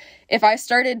 Like, if I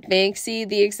started Banksy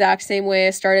the exact same way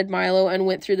I started Milo and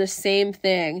went through the same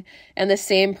thing and the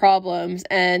same problems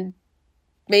and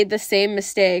made the same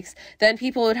mistakes, then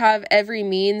people would have every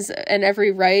means and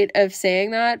every right of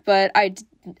saying that, but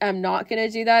I'm not going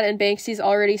to do that. And Banksy's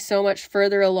already so much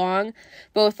further along,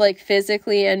 both like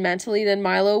physically and mentally, than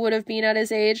Milo would have been at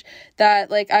his age, that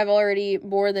like I've already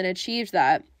more than achieved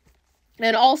that.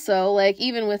 And also, like,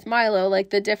 even with Milo, like,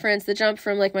 the jump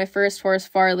from, like, my first horse,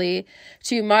 Farley,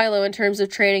 to Milo in terms of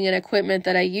training and equipment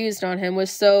that I used on him was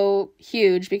so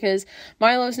huge, because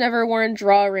Milo's never worn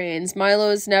draw reins.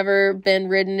 Milo's never been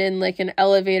ridden in, like, an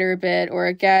elevator bit or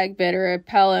a gag bit or a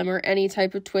pelham or any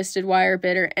type of twisted wire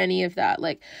bit or any of that.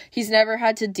 Like, he's never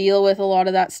had to deal with a lot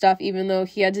of that stuff, even though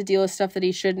he had to deal with stuff that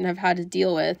he shouldn't have had to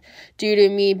deal with due to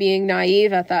me being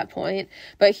naive at that point.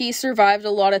 But he survived a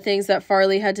lot of things that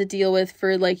Farley had to deal with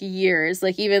for like years,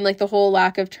 like even like the whole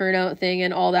lack of turnout thing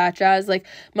and all that jazz. Like,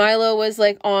 Milo was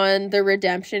like on the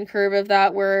redemption curve of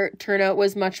that, where turnout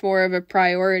was much more of a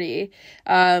priority,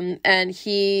 and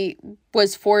he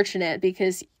was fortunate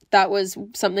because that was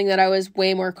something that I was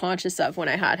way more conscious of when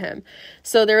I had him.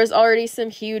 So there was already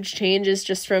some huge changes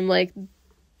just from like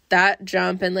that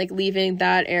jump and like leaving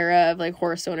that era of like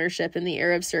horse ownership in the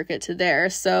Arab circuit to there.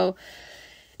 So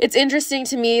it's interesting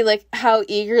to me, like, how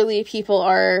eagerly people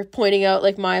are pointing out,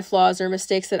 like, my flaws or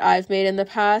mistakes that I've made in the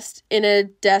past in a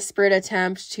desperate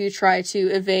attempt to try to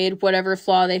evade whatever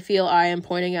flaw they feel I am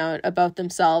pointing out about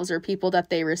themselves or people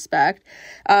that they respect.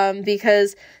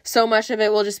 Because so much of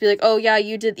it will just be like, oh, yeah,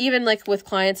 you did, even, like, with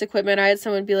clients' equipment, I had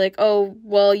someone be like, oh,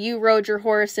 well, you rode your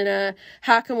horse in a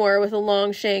hackamore with a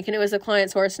long shank, and it was a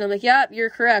client's horse. And I'm like, yeah,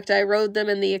 you're correct. I rode them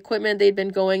in the equipment they'd been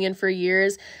going in for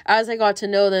years as I got to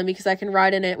know them, because I can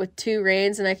ride in it with 2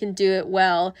 reins and I can do it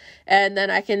well, and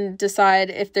then I can decide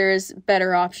if there's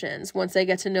better options once I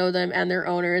get to know them and their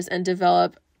owners and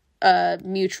develop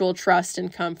mutual trust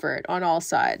and comfort on all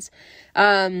sides.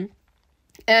 And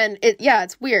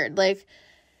it's weird, like,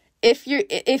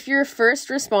 if your first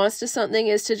response to something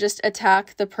is to just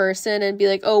attack the person and be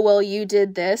like, oh, well, you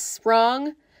did this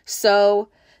wrong, so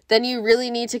then you really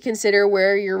need to consider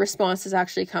where your response is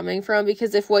actually coming from,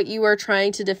 because if what you are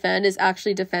trying to defend is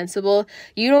actually defensible,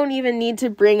 you don't even need to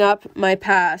bring up my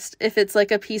past if it's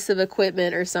like a piece of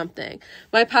equipment or something.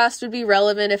 My past would be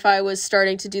relevant if I was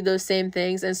starting to do those same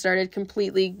things and started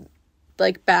completely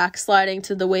like backsliding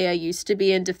to the way I used to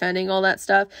be and defending all that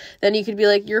stuff. Then you could be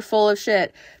like, you're full of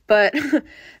shit. But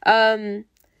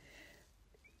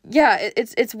yeah,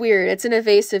 it's weird. It's an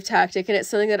evasive tactic, and it's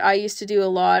something that I used to do a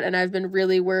lot, and I've been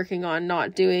really working on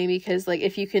not doing, because like,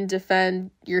 if you can defend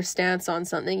your stance on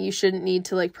something, you shouldn't need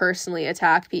to like personally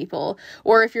attack people.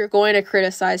 Or if you're going to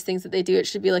criticize things that they do, it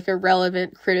should be like a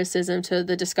relevant criticism to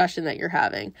the discussion that you're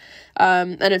having.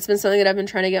 And it's been something that I've been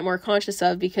trying to get more conscious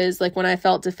of, because like, when I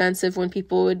felt defensive when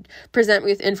people would present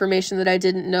me with information that I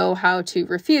didn't know how to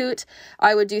refute,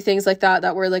 I would do things like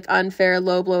that were like unfair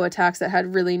low blow attacks that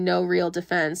had really no real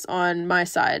defense on my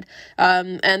side.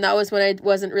 And that was when I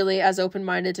wasn't really as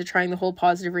open-minded to trying the whole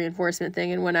positive reinforcement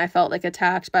thing, and when I felt like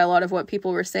attacked by a lot of what people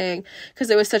people were saying, because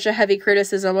it was such a heavy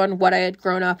criticism on what I had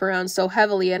grown up around so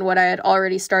heavily and what I had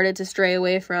already started to stray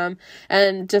away from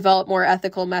and develop more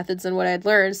ethical methods than what I had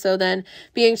learned. So then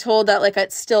being told that like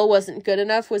it still wasn't good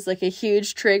enough was like a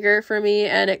huge trigger for me,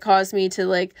 and it caused me to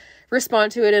like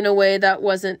respond to it in a way that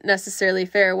wasn't necessarily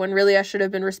fair, when really I should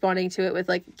have been responding to it with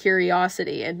like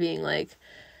curiosity and being like,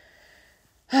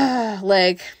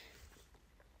 like,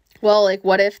 well, like,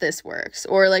 what if this works?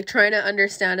 Or like trying to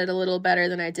understand it a little better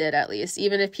than I did, at least,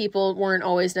 even if people weren't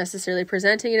always necessarily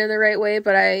presenting it in the right way.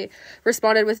 But I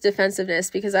responded with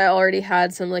defensiveness because I already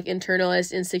had some like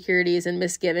internalized insecurities and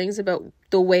misgivings about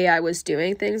the way I was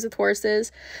doing things with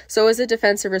horses. So it was a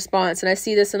defensive response. And I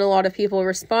see this in a lot of people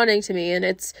responding to me, and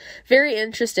it's very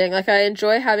interesting. Like, I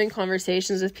enjoy having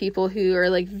conversations with people who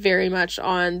are like very much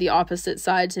on the opposite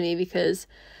side to me, because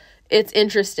it's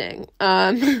interesting.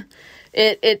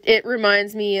 It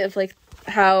reminds me of like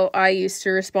how I used to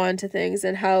respond to things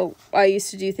and how I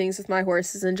used to do things with my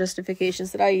horses and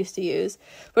justifications that I used to use.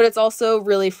 But it's also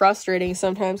really frustrating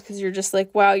sometimes, because you're just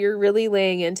like, wow, you're really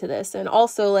laying into this. And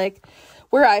also like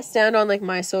where I stand on like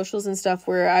my socials and stuff,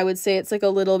 where I would say it's like a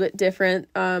little bit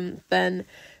different than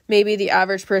maybe the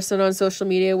average person on social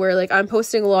media, where like I'm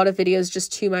posting a lot of videos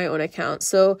just to my own account.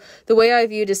 So the way I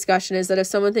view discussion is that if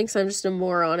someone thinks I'm just a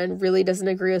moron and really doesn't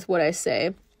agree with what I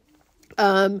say,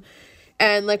 and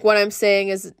like what I'm saying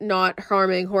is not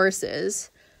harming horses,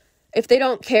 if they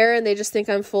don't care and they just think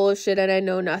I'm full of shit and I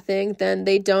know nothing, then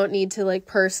they don't need to like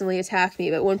personally attack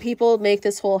me. But when people make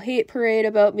this whole hate parade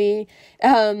about me,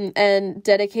 and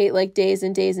dedicate like days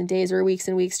and days and days or weeks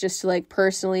and weeks just to like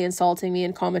personally insulting me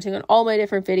and commenting on all my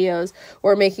different videos,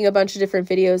 or making a bunch of different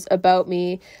videos about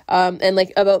me, and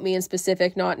like about me in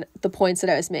specific, not the points that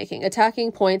I was making.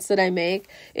 Attacking points that I make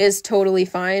is totally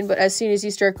fine. But as soon as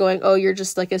you start going, oh, you're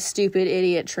just like a stupid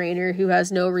idiot trainer who has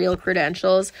no real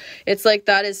credentials, it's like,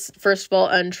 that is, first of all,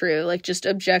 untrue, like just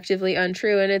objectively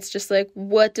untrue. And it's just like,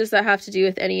 what does that have to do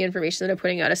with any information that I'm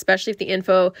putting out, especially if the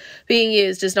info being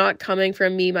used is not coming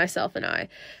from me, myself, and I.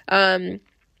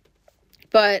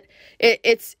 But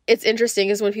it's interesting,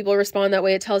 is when people respond that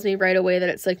way, it tells me right away that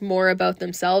it's like more about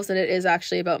themselves than it is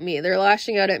actually about me. They're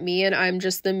lashing out at me and I'm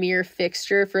just the mere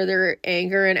fixture for their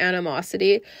anger and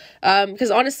animosity.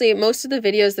 Because honestly, most of the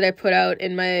videos that I put out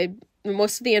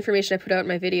most of the information I put out in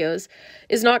my videos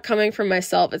is not coming from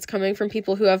myself. It's coming from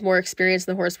people who have more experience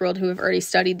in the horse world, who have already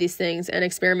studied these things and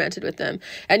experimented with them.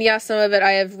 And yeah, some of it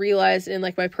I have realized in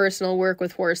like my personal work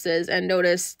with horses and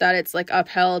noticed that it's like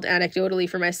upheld anecdotally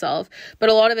for myself. But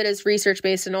a lot of it is research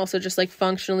based and also just like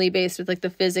functionally based with like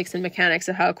the physics and mechanics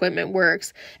of how equipment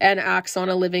works and acts on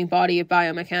a living body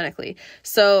biomechanically.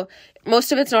 So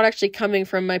most of it's not actually coming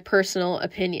from my personal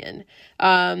opinion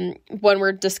when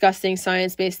we're discussing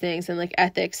science-based things and like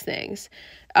ethics things.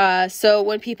 So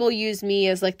when people use me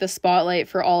as like the spotlight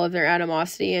for all of their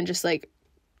animosity and just like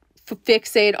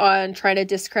fixate on trying to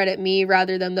discredit me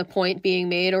rather than the point being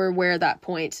made or where that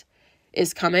point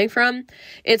is coming from,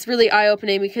 it's really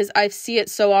eye-opening, because I see it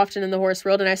so often in the horse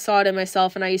world, and I saw it in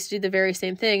myself, and I used to do the very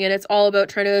same thing. And it's all about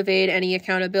trying to evade any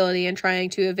accountability and trying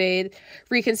to evade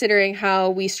reconsidering how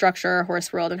we structure our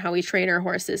horse world and how we train our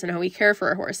horses and how we care for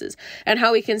our horses and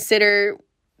how we consider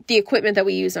the equipment that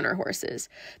we use on our horses.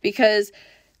 Because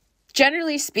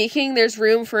generally speaking, there's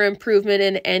room for improvement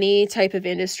in any type of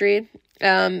industry.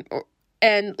 And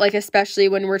like, especially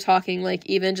when we're talking like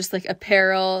even just like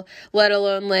apparel, let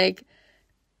alone like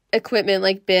equipment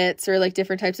like bits or like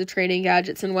different types of training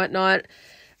gadgets and whatnot.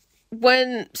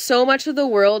 When so much of the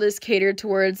world is catered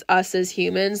towards us as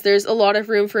humans, there's a lot of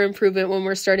room for improvement when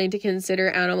we're starting to consider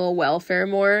animal welfare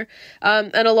more.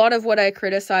 And a lot of what I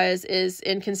criticize is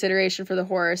in consideration for the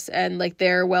horse and like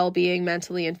their well-being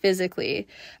mentally and physically.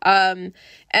 And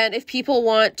if people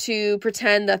want to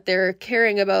pretend that they're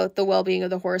caring about the well-being of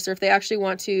the horse, or if they actually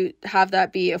want to have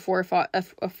that be a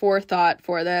forethought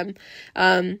for them,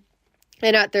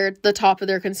 and at the top of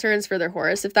their concerns for their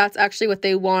horse, if that's actually what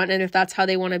they want and if that's how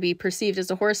they want to be perceived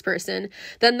as a horse person,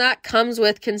 then that comes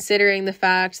with considering the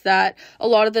fact that a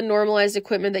lot of the normalized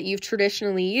equipment that you've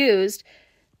traditionally used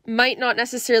might not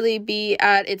necessarily be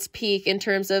at its peak in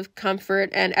terms of comfort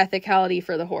and ethicality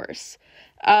for the horse.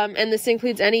 And this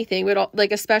includes anything, but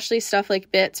like especially stuff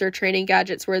like bits or training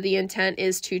gadgets where the intent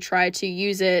is to try to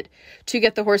use it to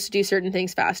get the horse to do certain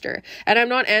things faster. And I'm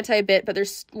not anti-bit, but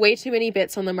there's way too many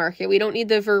bits on the market. We don't need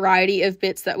the variety of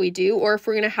bits that we do, or if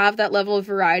we're going to have that level of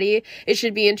variety, it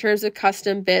should be in terms of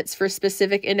custom bits for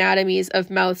specific anatomies of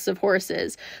mouths of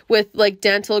horses with like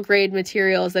dental grade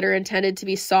materials that are intended to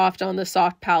be soft on the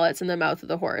soft palates in the mouth of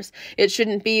the horse. It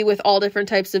shouldn't be with all different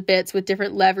types of bits with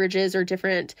different leverages or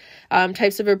different types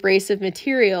types of abrasive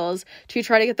materials to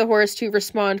try to get the horse to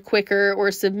respond quicker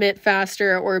or submit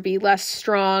faster or be less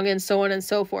strong and so on and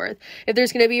so forth. If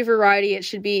there's going to be a variety, it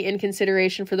should be in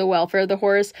consideration for the welfare of the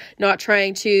horse, not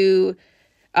trying to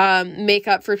make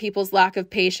up for people's lack of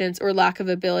patience or lack of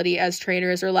ability as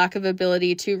trainers or lack of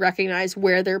ability to recognize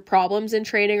where their problems in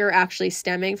training are actually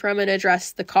stemming from and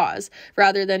address the cause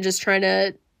rather than just trying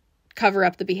to cover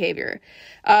up the behavior.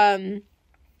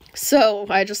 So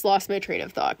I just lost my train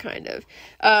of thought kind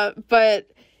of. But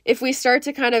if we start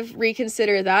to kind of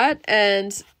reconsider that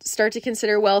and start to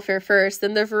consider welfare first,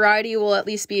 then the variety will at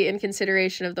least be in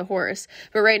consideration of the horse.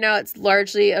 But right now it's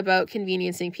largely about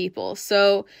conveniencing people.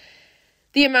 So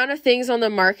the amount of things on the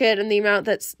market and the amount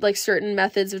that's like certain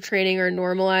methods of training are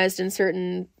normalized in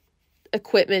certain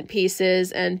equipment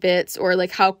pieces and bits, or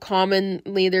like how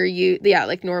commonly they're used. Yeah,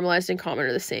 like normalized and common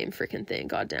are the same freaking thing.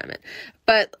 God damn it.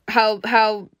 But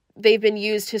how they've been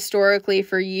used historically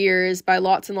for years by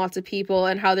lots and lots of people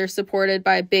and how they're supported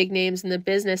by big names in the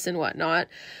business and whatnot.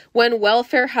 When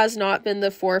welfare has not been the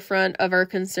forefront of our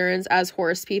concerns as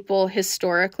horse people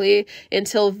historically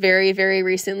until very, very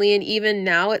recently. And even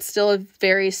now it's still a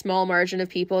very small margin of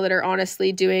people that are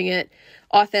honestly doing it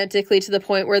authentically to the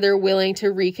point where they're willing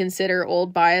to reconsider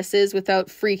old biases without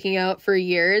freaking out for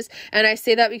years. And I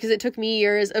say that because it took me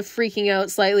years of freaking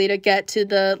out slightly to get to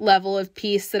the level of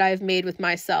peace that I've made with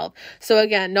myself. So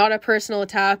again, not a personal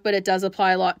attack, but it does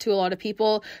apply to a lot of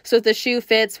people. So if the shoe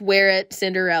fits, wear it,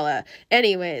 Cinderella.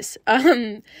 Anyways,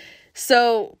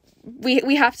 so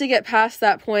we have to get past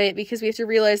that point because we have to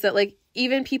realize that like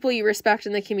even people you respect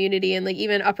in the community and like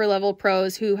even upper level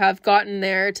pros who have gotten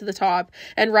there to the top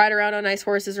and ride around on nice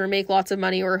horses or make lots of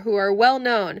money or who are well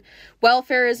known,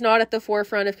 welfare is not at the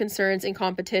forefront of concerns in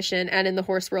competition and in the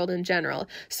horse world in general.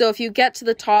 So if you get to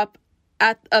the top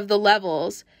of the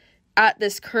levels at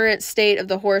this current state of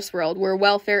the horse world where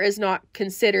welfare is not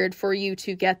considered for you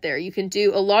to get there, you can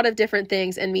do a lot of different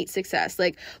things and meet success.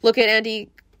 Like look at Andy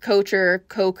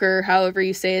Coker, however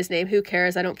you say his name, who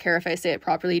cares? I don't care if I say it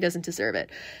properly. He doesn't deserve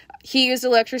it. He used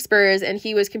electric spurs and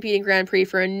he was competing Grand Prix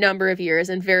for a number of years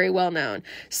and very well known.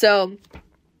 So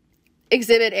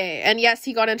Exhibit A. And yes,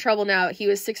 he got in trouble now. He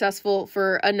was successful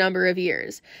for a number of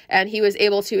years and he was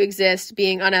able to exist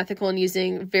being unethical and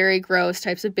using very gross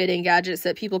types of bidding gadgets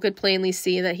that people could plainly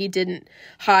see that he didn't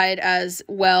hide as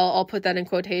well. I'll put that in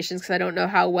quotations because I don't know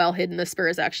how well hidden the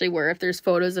spurs actually were if there's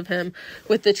photos of him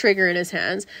with the trigger in his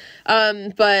hands.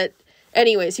 But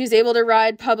anyways, he was able to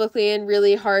ride publicly in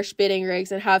really harsh bidding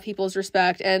rigs and have people's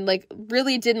respect and like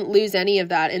really didn't lose any of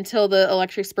that until the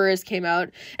electric spurs came out.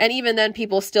 And even then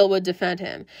people still would defend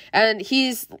him. And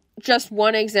he's just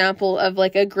one example of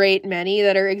like a great many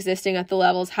that are existing at the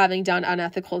levels having done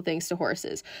unethical things to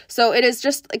horses. So it is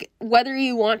just like whether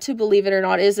you want to believe it or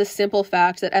not, it is a simple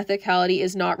fact that ethicality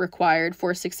is not required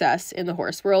for success in the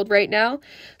horse world right now.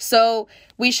 So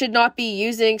we should not be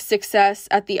using success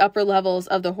at the upper levels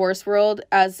of the horse world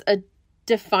as a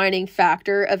defining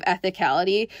factor of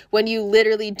ethicality when you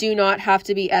literally do not have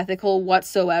to be ethical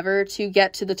whatsoever to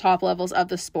get to the top levels of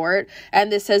the sport.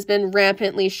 And this has been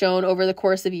rampantly shown over the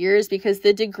course of years because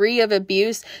the degree of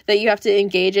abuse that you have to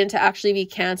engage in to actually be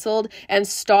canceled and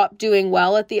stop doing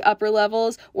well at the upper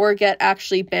levels or get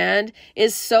actually banned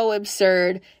is so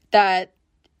absurd that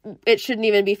it shouldn't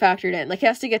even be factored in. Like, it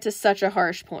has to get to such a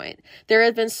harsh point. There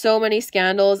have been so many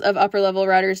scandals of upper level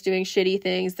riders doing shitty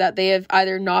things that they have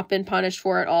either not been punished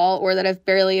for at all or that have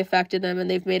barely affected them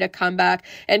and they've made a comeback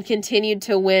and continued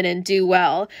to win and do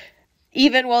well,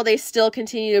 even while they still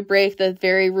continue to break the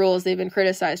very rules they've been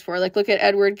criticized for. Like, look at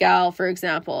Edward Gal, for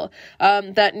example.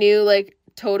 That new, like,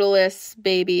 Totalis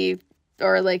baby,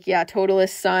 or like, yeah,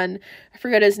 Totalis son. I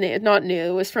forget his name. Not new.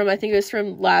 It was from, I think it was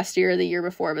from last year or the year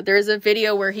before. But there's a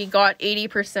video where he got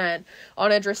 80%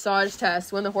 on a dressage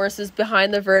test when the horse is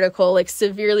behind the vertical, like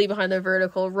severely behind the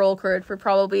vertical, roll curd for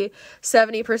probably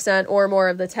 70% or more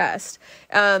of the test.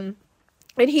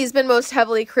 And he's been most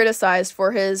heavily criticized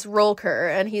for his roll cur,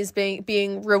 and he's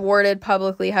being rewarded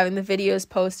publicly, having the videos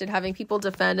posted, having people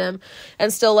defend him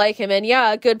and still like him. And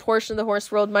yeah, a good portion of the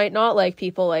horse world might not like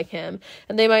people like him,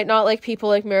 and they might not like people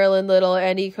like Marilyn Little,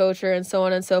 Andy Kocher, and so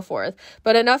on and so forth.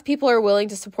 But enough people are willing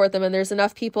to support them, and there's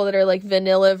enough people that are like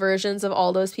vanilla versions of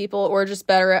all those people, or just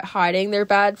better at hiding their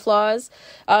bad flaws,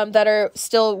 that are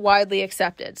still widely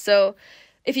accepted. So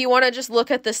if you want to just look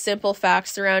at the simple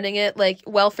facts surrounding it, like,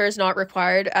 welfare is not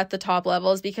required at the top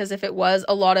levels, because if it was,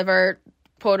 a lot of our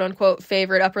quote unquote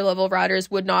favorite upper level riders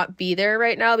would not be there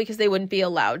right now because they wouldn't be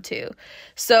allowed to.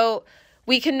 So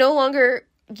we can no longer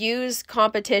use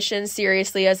competition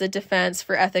seriously as a defense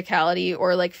for ethicality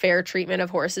or like fair treatment of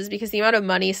horses, because the amount of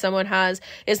money someone has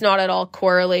is not at all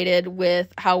correlated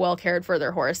with how well cared for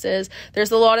their horse is.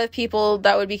 There's a lot of people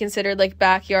that would be considered like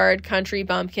backyard country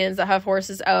bumpkins that have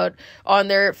horses out on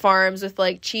their farms with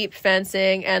like cheap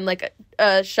fencing and like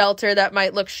a shelter that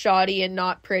might look shoddy and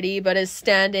not pretty but is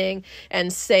standing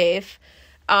and safe.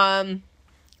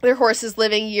 Their horses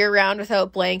living year round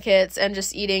without blankets and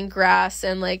just eating grass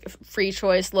and like free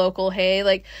choice local hay.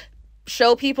 Like,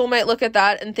 show people might look at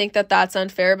that and think that that's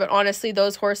unfair, but honestly,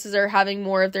 those horses are having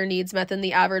more of their needs met than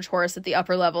the average horse at the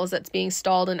upper levels that's being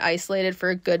stalled and isolated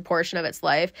for a good portion of its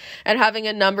life, and having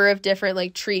a number of different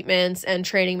like treatments and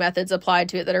training methods applied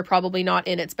to it that are probably not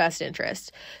in its best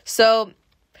interest. So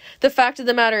the fact of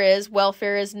the matter is,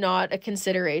 welfare is not a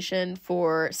consideration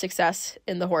for success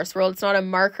in the horse world. It's not a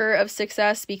marker of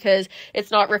success because it's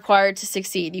not required to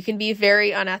succeed. You can be very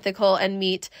unethical and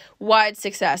meet wide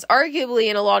success. Arguably,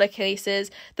 in a lot of cases,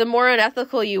 the more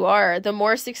unethical you are, the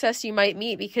more success you might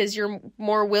meet because you're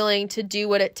more willing to do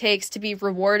what it takes to be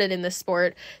rewarded in the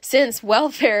sport, since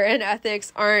welfare and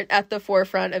ethics aren't at the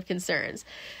forefront of concerns.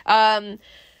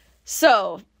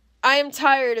 So I am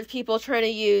tired of people trying to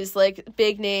use like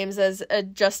big names as a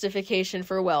justification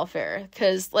for welfare,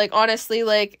 because like honestly,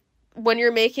 like when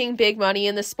you're making big money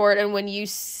in the sport and when you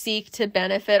seek to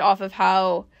benefit off of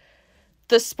how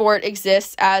the sport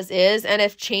exists as is, and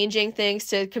if changing things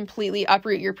to completely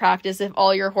uproot your practice, if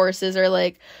all your horses are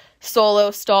like solo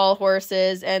stall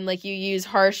horses and like you use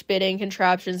harsh bitting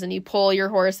contraptions and you pull your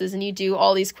horses and you do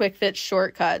all these quick fit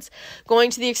shortcuts,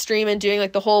 going to the extreme and doing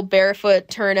like the whole barefoot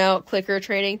turnout clicker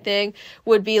training thing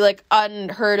would be like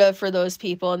unheard of for those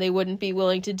people, and they wouldn't be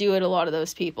willing to do it, a lot of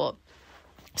those people.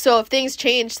 So if things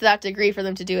change to that degree for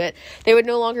them to do it, they would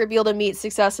no longer be able to meet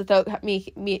success without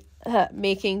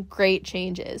making great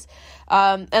changes.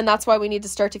 And that's why we need to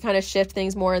start to kind of shift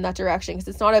things more in that direction, because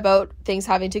it's not about things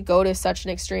having to go to such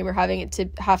an extreme or having it to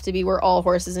have to be where all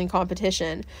horses in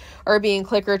competition are being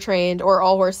clicker trained or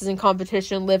all horses in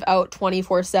competition live out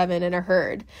 24/7 in a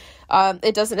herd.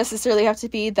 It doesn't necessarily have to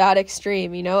be that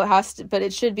extreme, you know, it has to, but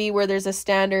it should be where there's a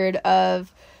standard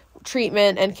of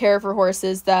treatment and care for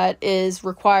horses that is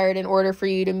required in order for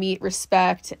you to meet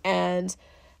respect and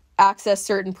access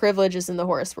certain privileges in the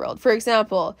horse world. For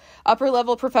example, upper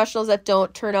level professionals that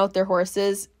don't turn out their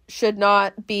horses should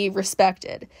not be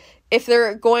respected if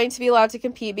they're going to be allowed to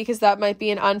compete, because that might be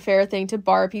an unfair thing to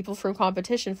bar people from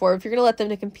competition for. If you're going to let them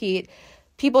to compete,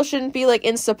 people shouldn't be like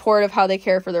in support of how they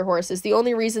care for their horses. The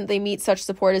only reason they meet such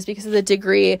support is because of the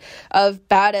degree of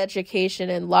bad education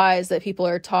and lies that people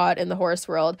are taught in the horse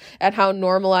world and how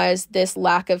normalized this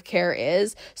lack of care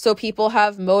is. So people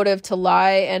have motive to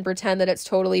lie and pretend that it's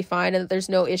totally fine and that there's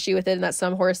no issue with it, and that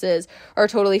some horses are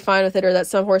totally fine with it, or that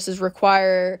some horses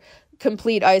require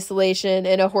complete isolation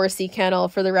in a horsey kennel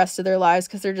for the rest of their lives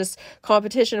because they're just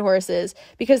competition horses,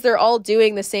 because they're all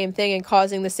doing the same thing and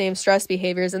causing the same stress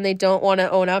behaviors, and they don't want to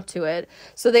own up to it.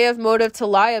 So they have motive to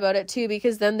lie about it too,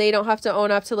 because then they don't have to own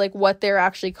up to like what they're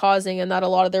actually causing and that a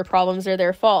lot of their problems are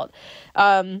their fault.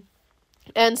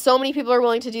 And so many people are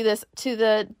willing to do this to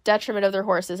the detriment of their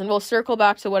horses. And we'll circle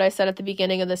back to what I said at the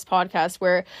beginning of this podcast,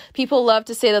 where people love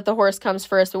to say that the horse comes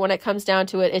first, but when it comes down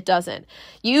to it, it doesn't.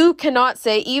 You cannot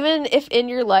say, even if in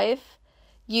your life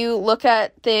you look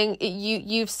at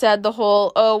you've said the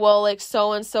whole, oh, well, like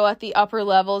so-and-so at the upper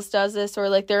levels does this, or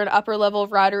like they're an upper level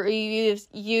rider, or you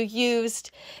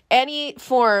used any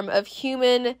form of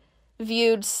human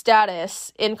viewed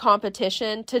status in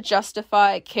competition to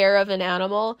justify care of an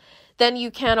animal, then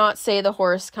you cannot say the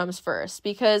horse comes first,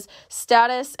 because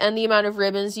status and the amount of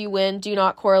ribbons you win do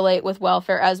not correlate with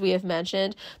welfare, as we have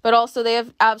mentioned, but also they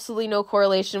have absolutely no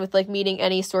correlation with like meeting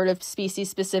any sort of species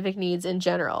specific needs in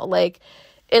general, like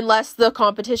unless the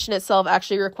competition itself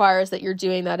actually requires that you're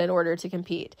doing that in order to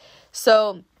compete.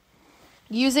 So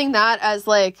using that as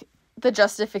like the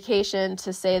justification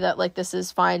to say that like this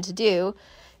is fine to do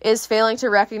is failing to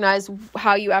recognize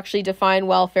how you actually define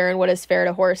welfare and what is fair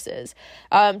to horses.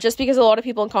 Just because a lot of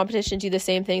people in competition do the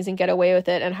same things and get away with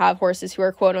it and have horses who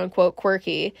are quote unquote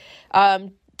quirky,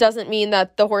 doesn't mean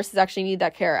that the horses actually need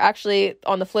that care. Actually,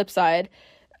 on the flip side,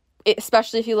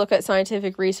 especially if you look at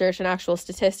scientific research and actual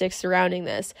statistics surrounding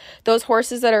this, those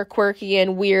horses that are quirky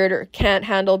and weird or can't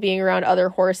handle being around other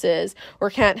horses or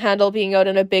can't handle being out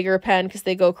in a bigger pen because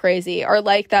they go crazy are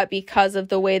like that because of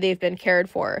the way they've been cared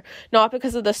for, not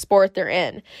because of the sport they're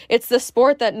in. It's the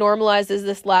sport that normalizes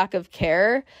this lack of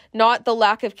care, not the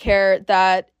lack of care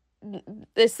that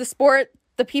it's the sport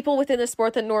the people within the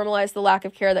sport that normalize the lack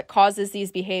of care that causes these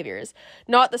behaviors,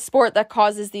 not the sport that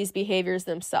causes these behaviors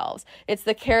themselves. It's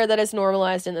the care that is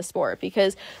normalized in the sport,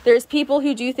 because there's people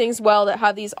who do things well that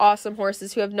have these awesome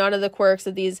horses who have none of the quirks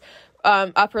of these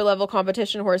upper level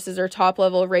competition horses or top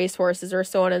level race horses or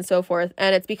so on and so forth.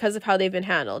 And it's because of how they've been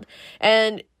handled.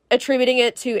 And attributing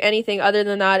it to anything other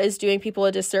than that is doing people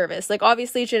a disservice. Like,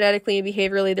 obviously, genetically and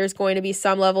behaviorally, there's going to be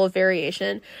some level of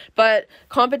variation, but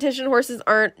competition horses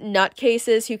aren't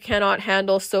nutcases who cannot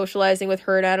handle socializing with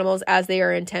herd animals as they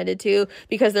are intended to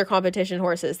because they're competition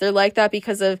horses. They're like that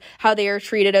because of how they are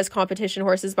treated as competition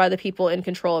horses by the people in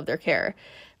control of their care.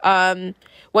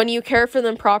 When you care for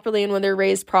them properly and when they're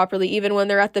raised properly, even when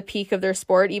they're at the peak of their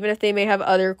sport, even if they may have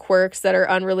other quirks that are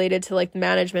unrelated to like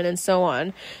management and so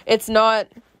on, it's not...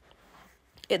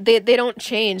 They don't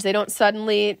change. They don't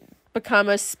suddenly become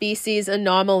a species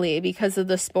anomaly because of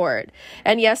the sport.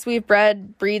 And yes, we've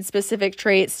bred breed-specific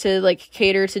traits to like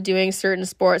cater to doing certain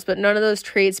sports, but none of those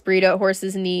traits breed out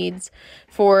horses' needs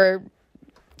for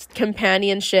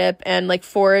companionship and like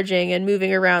foraging and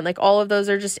moving around. Like, all of those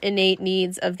are just innate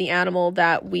needs of the animal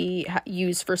that we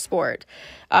use for sport.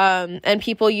 And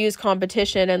people use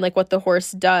competition and like what the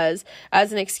horse does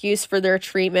as an excuse for their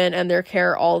treatment and their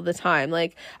care all the time.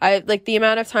 Like, the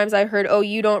amount of times I heard, oh,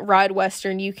 you don't ride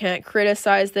Western, you can't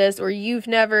criticize this, or you've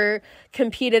never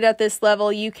competed at this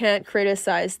level, you can't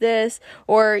criticize this,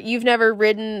 or you've never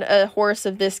ridden a horse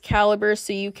of this caliber,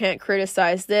 so you can't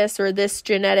criticize this, or this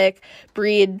genetic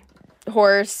breed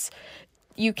horse,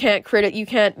 you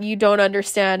don't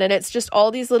understand. And it's just all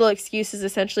these little excuses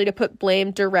essentially to put blame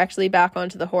directly back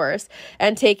onto the horse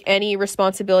and take any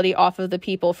responsibility off of the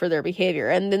people for their behavior.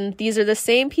 And then these are the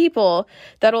same people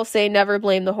that'll say never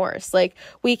blame the horse. Like,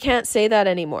 we can't say that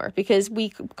anymore because we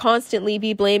constantly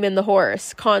be blaming the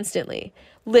horse,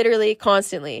 literally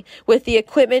constantly, with the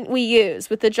equipment we use,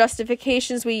 with the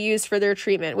justifications we use for their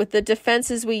treatment, with the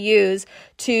defenses we use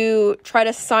to try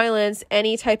to silence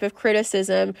any type of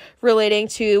criticism relating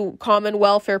to common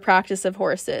welfare practice of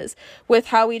horses, with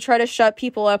how we try to shut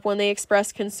people up when they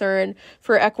express concern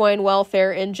for equine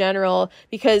welfare in general,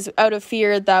 because out of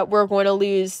fear that we're going to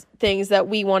lose things that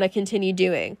we want to continue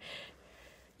doing.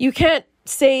 You can't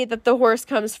say that the horse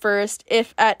comes first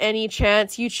if at any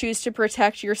chance you choose to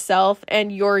protect yourself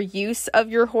and your use of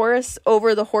your horse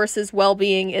over the horse's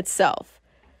well-being itself.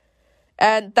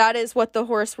 And that is what the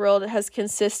horse world has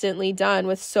consistently done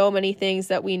with so many things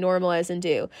that we normalize and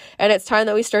do. And it's time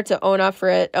that we start to own up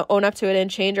to it and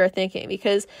change our thinking.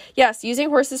 Because yes, using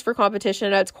horses for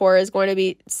competition at its core is going to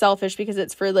be selfish because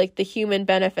it's for like the human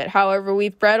benefit. However,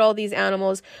 we've bred all these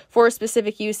animals for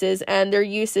specific uses and their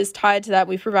use is tied to that.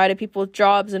 We've provided people with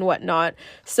jobs and whatnot.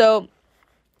 So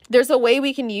there's a way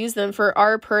we can use them for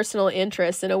our personal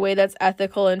interests in a way that's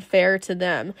ethical and fair to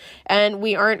them. And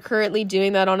we aren't currently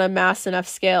doing that on a mass enough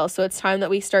scale. So it's time that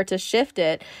we start to shift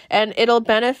it, and it'll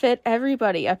benefit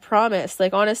everybody. I promise.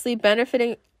 Like, honestly,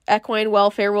 benefiting equine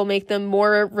welfare will make them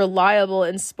more reliable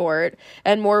in sport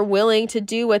and more willing to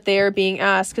do what they are being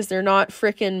asked because they're not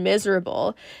freaking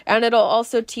miserable. And it'll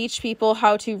also teach people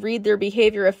how to read their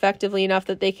behavior effectively enough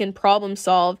that they can problem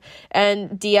solve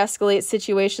and de-escalate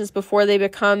situations before they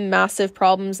become massive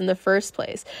problems in the first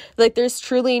place. Like, there's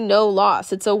truly no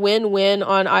loss. It's a win-win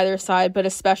on either side, but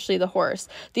especially the horse.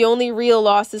 The only real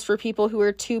loss is for people who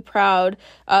are too proud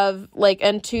of, like,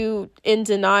 and too in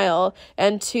denial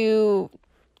and too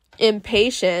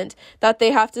impatient that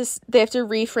they have to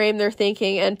reframe their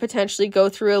thinking and potentially go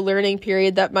through a learning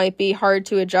period that might be hard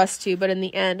to adjust to, but in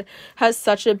the end has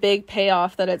such a big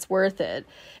payoff that it's worth it.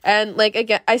 And like,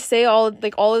 again, I say all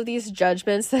of these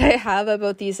judgments that I have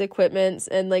about these equipments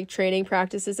and like training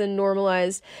practices and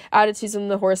normalized attitudes in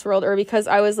the horse world are because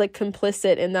I was like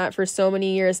complicit in that for so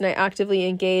many years, and I actively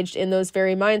engaged in those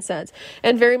very mindsets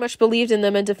and very much believed in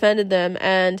them and defended them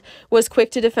and was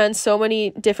quick to defend so many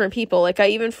different people. Like, I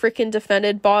even freaking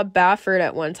defended Bob Baffert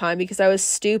at one time because I was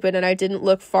stupid and I didn't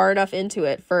look far enough into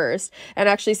it first and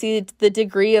actually see the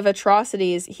degree of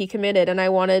atrocities he committed, and I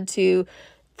wanted to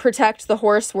protect the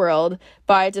horse world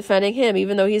by defending him,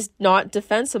 even though he's not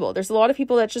defensible. There's a lot of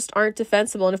people that just aren't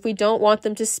defensible, and if we don't want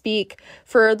them to speak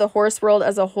for the horse world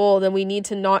as a whole, then we need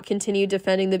to not continue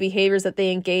defending the behaviors that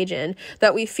they engage in,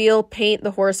 that we feel paint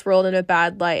the horse world in a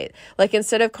bad light. Like,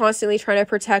 instead of constantly trying to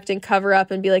protect and cover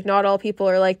up and be like, not all people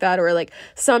are like that, or like,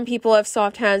 some people have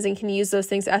soft hands and can use those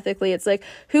things ethically. It's like,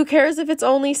 who cares if it's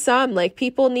only some? Like,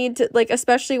 people need to, like,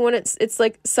 especially when it's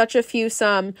like such a few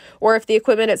some, or if the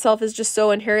equipment itself is just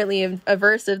so inherently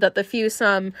aversive that the few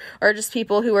some are just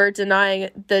people who are denying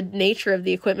the nature of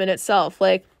the equipment itself.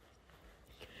 Like,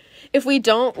 if we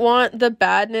don't want the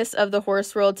badness of the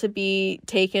horse world to be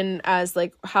taken as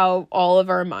like how all of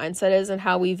our mindset is and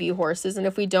how we view horses, and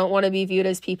if we don't want to be viewed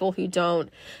as people who don't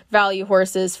value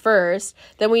horses first,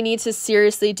 then we need to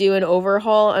seriously do an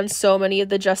overhaul on so many of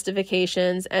the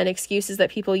justifications and excuses that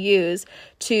people use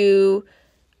to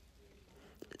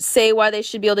say why they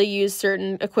should be able to use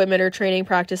certain equipment or training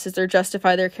practices or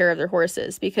justify their care of their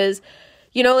horses. Because,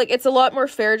 you know, like, it's a lot more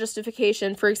fair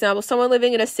justification. For example, someone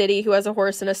living in a city who has a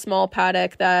horse in a small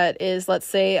paddock that is, let's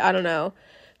say, I don't know,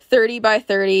 30 by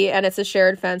 30, and it's a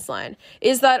shared fence line.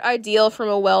 Is that ideal from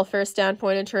a welfare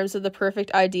standpoint in terms of the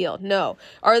perfect ideal? No.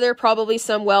 Are there probably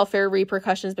some welfare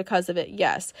repercussions because of it?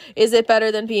 Yes. Is it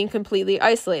better than being completely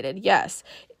isolated? Yes.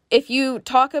 If you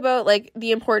talk about like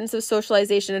the importance of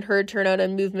socialization and herd turnout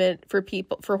and movement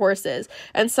for horses,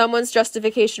 and someone's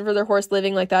justification for their horse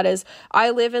living like that is,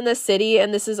 I live in the city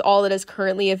and this is all that is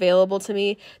currently available to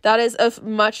me, that is a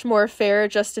much more fair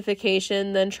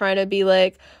justification than trying to be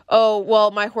like, oh,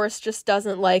 well, my horse just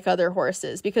doesn't like other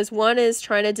horses. Because one is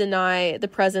trying to deny the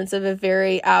presence of a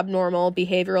very abnormal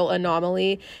behavioral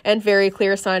anomaly and very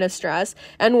clear sign of stress,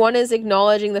 and one is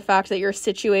acknowledging the fact that your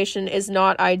situation is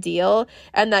not ideal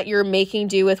and that you're making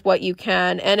do with what you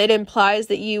can, and it implies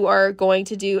that you are going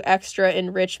to do extra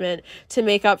enrichment to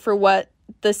make up for what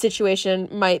the situation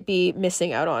might be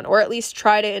missing out on, or at least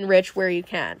try to enrich where you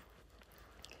can.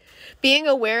 Being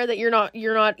aware that you're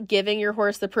not giving your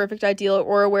horse the perfect ideal,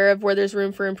 or aware of where there's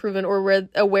room for improvement, or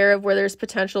aware of where there's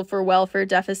potential for welfare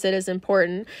deficit is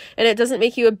important. And it doesn't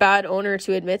make you a bad owner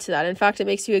to admit to that. In fact, it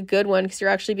makes you a good one because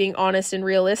you're actually being honest and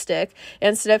realistic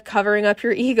instead of covering up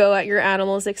your ego at your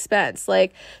animal's expense.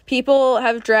 Like, people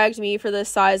have dragged me for the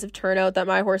size of turnout that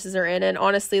my horses are in. And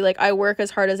honestly, like, I work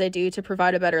as hard as I do to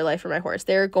provide a better life for my horse.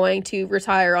 They're going to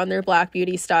retire on their Black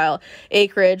Beauty style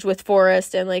acreage with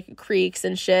forest and like creeks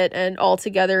and shit, and all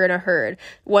together in a herd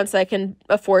once I can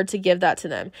afford to give that to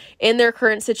them. In their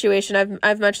current situation,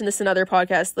 I've mentioned this in other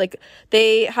podcasts, like,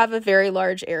 they have a very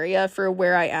large area for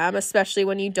where I am, especially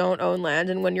when you don't own land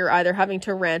and when you're either having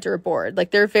to rent or board.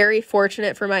 Like, they're very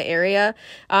fortunate for my area,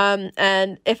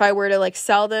 and if I were to like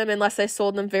sell them, unless I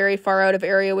sold them very far out of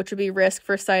area, which would be risk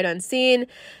for sight unseen,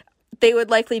 they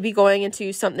would likely be going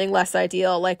into something less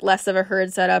ideal, like less of a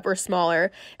herd setup or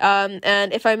smaller.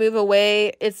 And if I move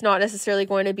away, it's not necessarily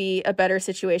going to be a better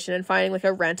situation, and finding like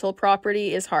a rental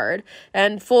property is hard.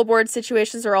 And full board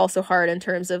situations are also hard in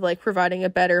terms of like providing a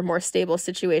better, more stable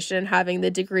situation and having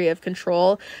the degree of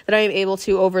control that I am able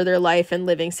to over their life and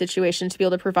living situation to be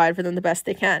able to provide for them the best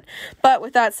they can. But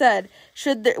with that said,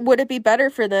 would it be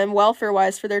better for them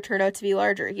welfare-wise for their turnout to be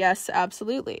larger? Yes,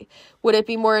 absolutely. Would it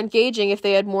be more engaging if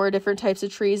they had more different types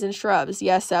of trees and shrubs?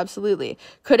 Yes, absolutely.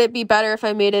 Could it be better if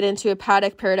I made it into a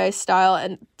paddock paradise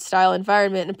style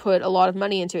environment and put a lot of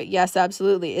money into it? Yes,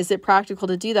 absolutely. Is it practical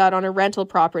to do that on a rental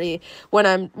property when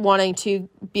I'm wanting to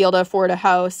be able to afford a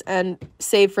house and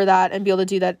save for that and be able to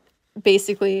do that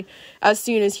basically as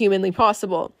soon as humanly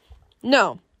possible?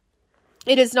 No,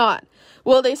 it is not.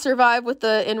 Will they survive with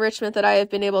the enrichment that I have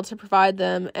been able to provide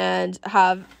them and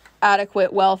have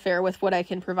adequate welfare with what I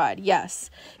can provide? Yes.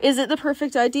 Is it the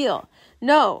perfect ideal?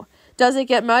 No. Does it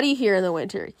get muddy here in the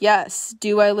winter? Yes.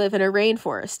 Do I live in a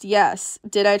rainforest? Yes.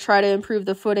 Did I try to improve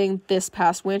the footing this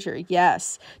past winter?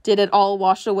 Yes. Did it all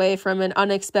wash away from an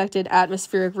unexpected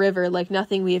atmospheric river like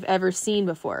nothing we have ever seen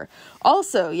before?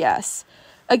 Also, yes.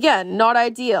 Again, not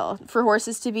ideal for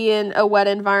horses to be in a wet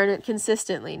environment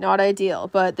consistently, not ideal,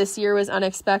 but this year was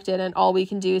unexpected, and all we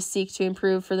can do is seek to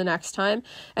improve for the next time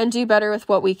and do better with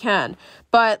what we can.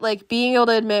 But like, being able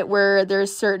to admit where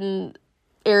there's certain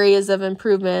areas of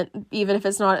improvement, even if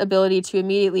it's not ability to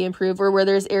immediately improve, or where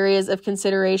there's areas of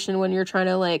consideration when you're trying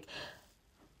to like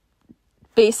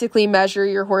basically measure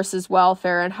your horse's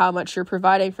welfare and how much you're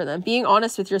providing for them. Being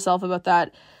honest with yourself about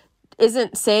that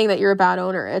isn't saying that you're a bad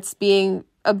owner. It's being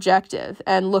objective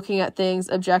and looking at things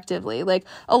objectively. Like,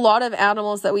 a lot of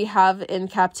animals that we have in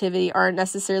captivity aren't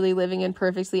necessarily living in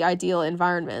perfectly ideal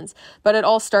environments, but it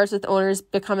all starts with owners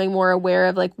becoming more aware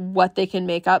of like what they can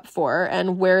make up for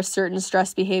and where certain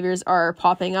stress behaviors are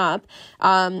popping up,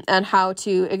 and how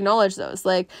to acknowledge those.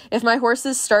 Like, if my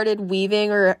horses started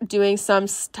weaving or doing some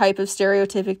type of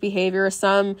stereotypic behavior or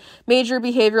some major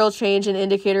behavioral change, an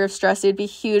indicator of stress, it'd be a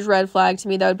huge red flag to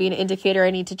me. That would be an indicator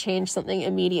I need to change something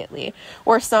immediately,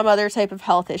 or some other type of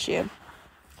health issue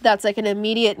that's like an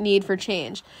immediate need for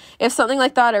change. If something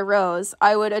like that arose,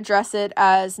 I would address it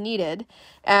as needed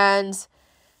and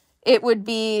it would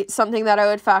be something that I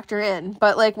would factor in.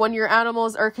 But like when your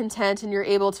animals are content and you're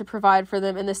able to provide for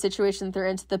them in the situation they're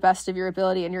in to the best of your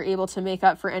ability, and you're able to make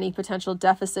up for any potential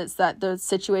deficits that the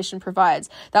situation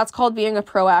provides, that's called being a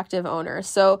proactive owner.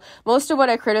 So most of what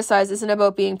I criticize isn't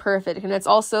about being perfect. And it's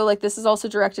also like, this is also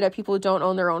directed at people who don't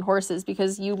own their own horses,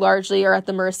 because you largely are at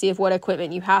the mercy of what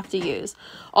equipment you have to use.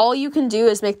 All you can do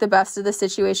is make the best of the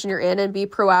situation you're in and be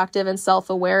proactive and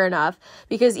self-aware enough,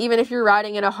 because even if you're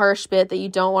riding in a harsh bit that you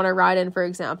don't want to ride in, for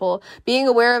example, being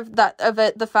aware of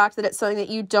the fact that it's something that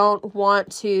you don't want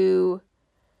to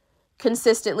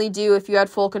consistently do if you had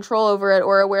full control over it,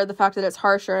 or aware of the fact that it's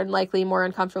harsher and likely more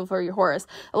uncomfortable for your horse,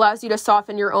 allows you to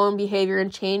soften your own behavior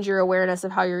and change your awareness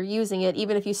of how you're using it,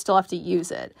 even if you still have to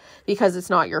use it because it's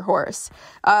not your horse.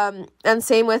 And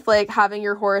same with like having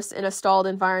your horse in a stalled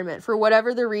environment for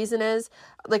whatever the reason is.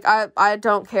 Like I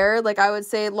don't care. Like I would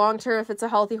say long term, if it's a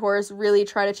healthy horse, really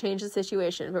try to change the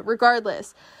situation. But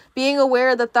regardless, being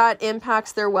aware that that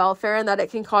impacts their welfare and that it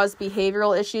can cause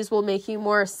behavioral issues will make you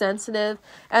more sensitive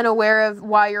and aware of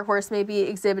why your horse may be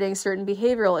exhibiting certain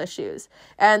behavioral issues.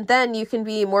 And then you can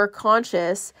be more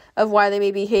conscious of why they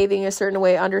may be behaving a certain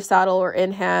way under saddle or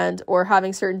in hand or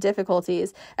having certain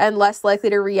difficulties, and less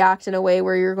likely to react in a way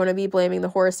where you're going to be blaming the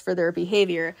horse for their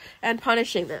behavior and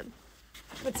punishing them.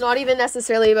 It's not even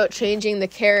necessarily about changing the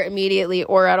care immediately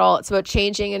or at all. It's about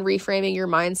changing and reframing your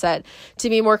mindset to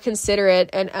be more considerate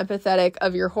and empathetic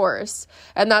of your horse.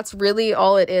 And that's really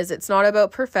all it is. It's not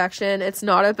about perfection. It's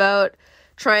not about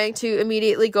trying to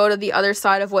immediately go to the other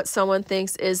side of what someone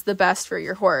thinks is the best for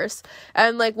your horse.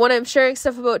 And like when I'm sharing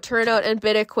stuff about turnout and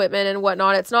bit equipment and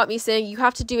whatnot, it's not me saying you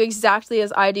have to do exactly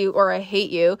as I do or I hate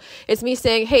you. It's me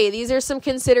saying, hey, these are some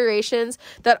considerations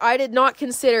that I did not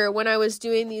consider when I was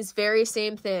doing these very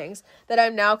same things that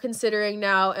I'm now considering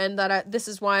now, and that this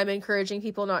is why I'm encouraging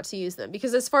people not to use them.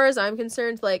 Because as far as I'm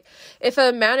concerned, like if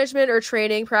a management or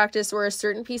training practice or a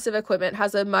certain piece of equipment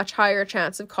has a much higher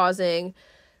chance of causing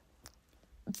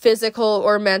physical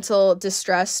or mental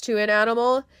distress to an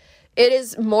animal, it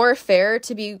is more fair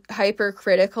to be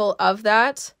hypercritical of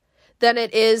that than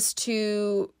it is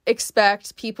to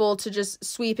expect people to just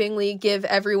sweepingly give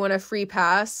everyone a free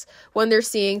pass when they're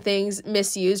seeing things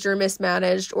misused or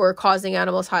mismanaged or causing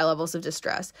animals high levels of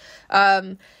distress.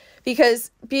 Because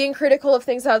being critical of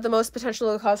things that have the most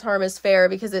potential to cause harm is fair,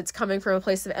 because it's coming from a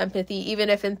place of empathy, even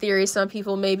if in theory some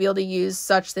people may be able to use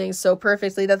such things so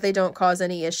perfectly that they don't cause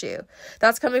any issue.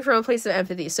 That's coming from a place of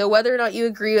empathy. So whether or not you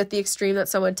agree with the extreme that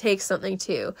someone takes something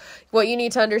to, what you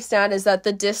need to understand is that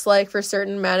the dislike for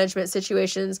certain management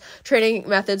situations, training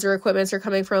methods, or equipments are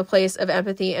coming from a place of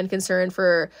empathy and concern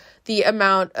for the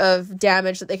amount of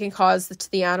damage that they can cause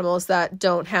to the animals that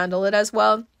don't handle it as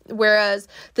well. Whereas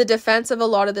the defense of a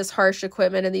lot of this harsh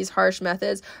equipment and these harsh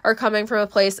methods are coming from a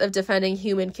place of defending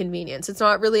human convenience. It's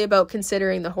not really about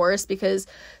considering the horse, because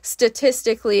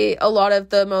statistically, a lot of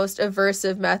the most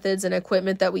aversive methods and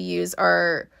equipment that we use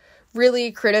are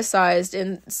really criticized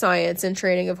in science and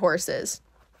training of horses.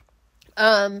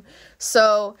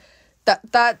 So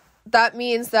that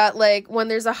means that like when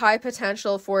there's a high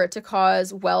potential for it to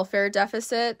cause welfare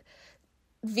deficit,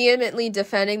 vehemently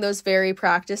defending those very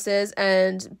practices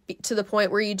and to the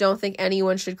point where you don't think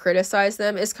anyone should criticize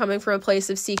them is coming from a place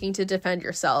of seeking to defend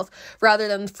yourself rather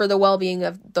than for the well-being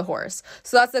of the horse.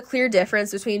 So that's the clear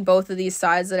difference between both of these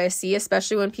sides that I see,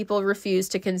 especially when people refuse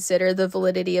to consider the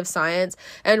validity of science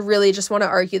and really just want to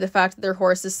argue the fact that their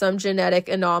horse is some genetic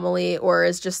anomaly or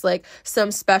is just like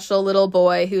some special little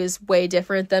boy who is way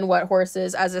different than what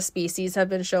horses as a species have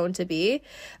been shown to be.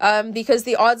 Because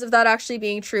the odds of that actually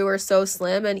being true are so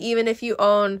slim. And even if you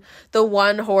own the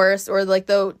one horse or like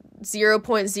the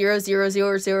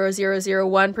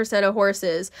 0.0000001% of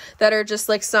horses that are just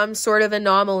like some sort of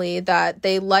anomaly, that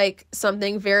they like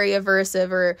something very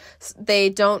aversive, or they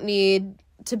don't need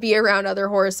to be around other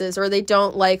horses, or they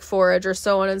don't like forage, or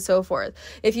so on and so forth.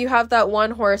 If you have that one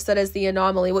horse that is the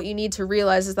anomaly, what you need to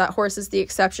realize is that horse is the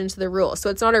exception to the rule. So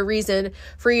it's not a reason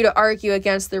for you to argue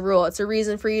against the rule. It's a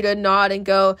reason for you to nod and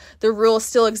go, the rule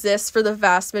still exists for the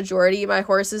vast majority. My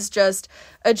horse is just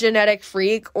a genetic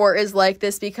freak, or is like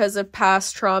this because of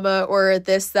past trauma, or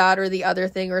this, that, or the other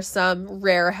thing, or some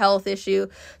rare health issue,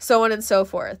 so on and so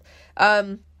forth.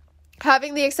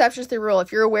 having the exceptions to the rule,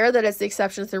 if you're aware that it's the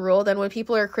exceptions to the rule, then when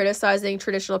people are criticizing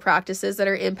traditional practices that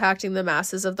are impacting the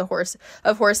masses of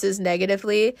horses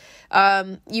negatively,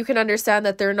 you can understand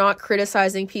that they're not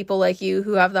criticizing people like you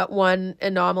who have that one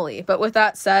anomaly. But with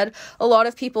that said, a lot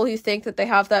of people who think that they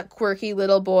have that quirky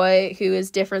little boy who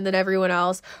is different than everyone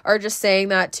else are just saying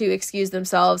that to excuse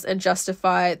themselves and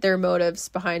justify their motives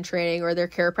behind training or their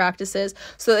care practices,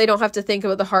 so they don't have to think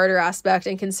about the harder aspect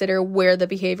and consider where the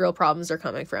behavioral problems are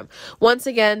coming from. Once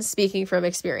again, speaking from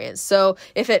experience. So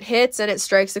if it hits and it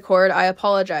strikes a chord, I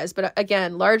apologize. But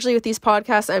again, largely with these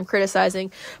podcasts, I'm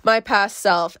criticizing my past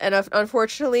self. And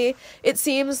unfortunately, it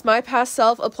seems my past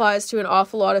self applies to an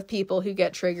awful lot of people who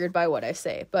get triggered by what I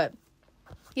say. But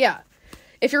yeah,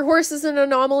 if your horse is an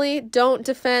anomaly,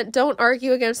 don't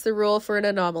argue against the rule for an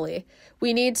anomaly.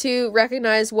 We need to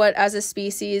recognize what as a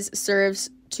species serves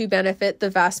to benefit the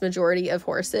vast majority of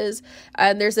horses.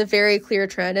 And there's a very clear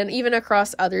trend, and even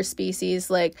across other species,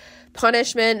 like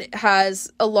punishment has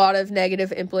a lot of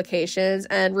negative implications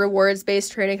and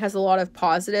rewards-based training has a lot of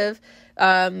positive,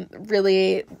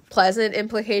 really pleasant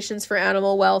implications for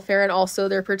animal welfare and also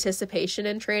their participation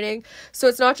in training. So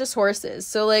it's not just horses.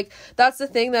 So like, that's the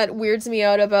thing that weirds me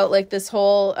out about like this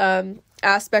whole,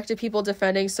 aspect of people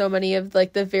defending so many of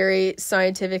like the very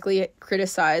scientifically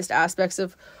criticized aspects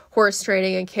of horse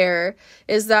training and care,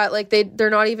 is that like they're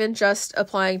not even just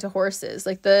applying to horses.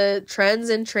 Like the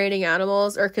trends in training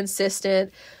animals are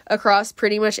consistent across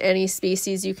pretty much any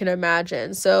species you can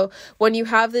imagine. So when you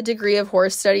have the degree of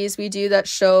horse studies we do that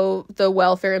show the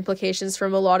welfare implications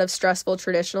from a lot of stressful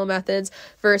traditional methods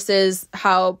versus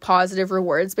how positive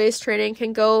rewards-based training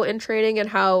can go in training and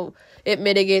how it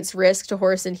mitigates risk to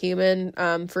horse and human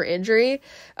for injury.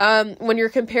 When you're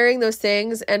comparing those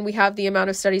things, and we have the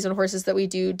amount of studies on horses that we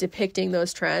do depicting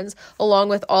those trends, along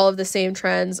with all of the same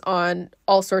trends on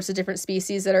all sorts of different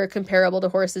species that are comparable to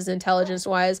horses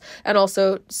intelligence-wise and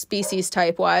also species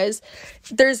type-wise,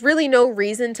 there's really no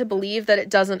reason to believe that it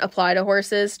doesn't apply to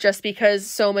horses just because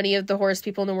so many of the horse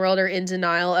people in the world are in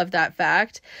denial of that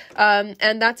fact.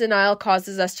 And that denial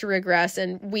causes us to regress,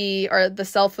 and we are the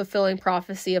self-fulfilling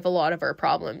prophecy of a lot of our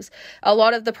problems. A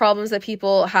lot of the problems that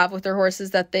people have with their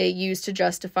horses that they use to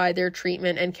justify their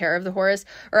treatment and care of the horse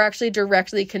are actually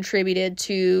directly contributed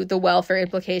to the welfare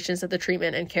implications that the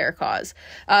treatment and care cause,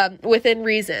 within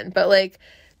reason. But like,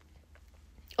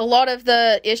 a lot of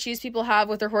the issues people have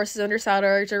with their horses under saddle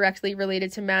are directly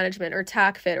related to management or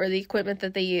tack fit or the equipment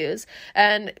that they use.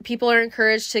 And people are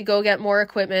encouraged to go get more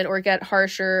equipment or get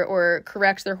harsher or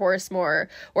correct their horse more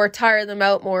or tire them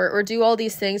out more or do all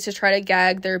these things to try to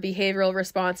gag their behavioral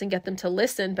response and get them to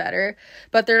listen better.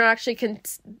 But they're not actually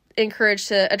encouraged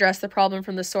to address the problem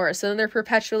from the source. So then they're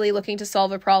perpetually looking to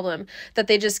solve a problem that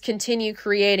they just continue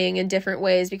creating in different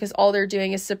ways because all they're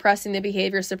doing is suppressing the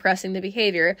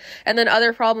behavior. And then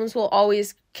other problems will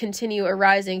always continue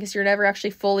arising because you're never actually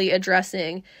fully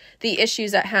addressing the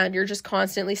issues at hand. You're just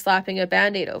constantly slapping a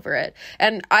band-aid over it.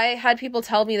 And I had people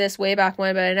tell me this way back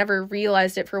when, but I never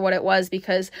realized it for what it was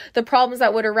because the problems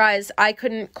that would arise, I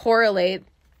couldn't correlate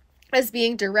as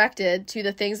being directed to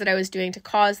the things that I was doing to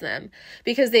cause them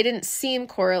because they didn't seem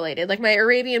correlated. Like my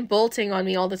Arabian bolting on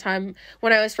me all the time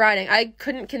when I was riding, I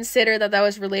couldn't consider that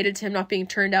was related to him not being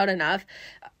turned out enough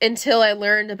until I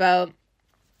learned about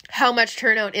how much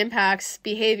turnout impacts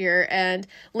behavior and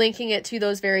linking it to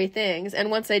those very things.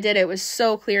 And once I did, it was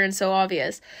so clear and so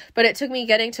obvious. But it took me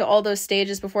getting to all those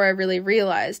stages before I really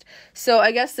realized. So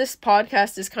I guess this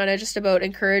podcast is kind of just about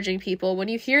encouraging people when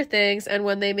you hear things and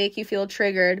when they make you feel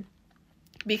triggered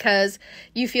because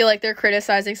you feel like they're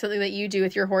criticizing something that you do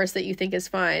with your horse that you think is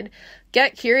fine.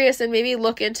 Get curious and maybe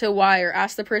look into why, or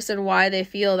ask the person why they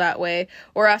feel that way,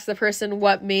 or ask the person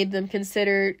what made them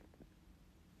consider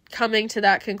coming to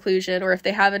that conclusion, or if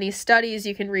they have any studies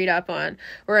you can read up on,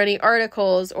 or any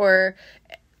articles, or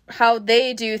how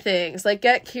they do things. Like,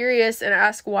 get curious and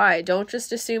ask why. Don't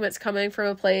just assume it's coming from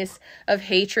a place of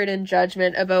hatred and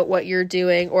judgment about what you're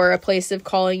doing or a place of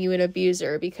calling you an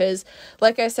abuser, because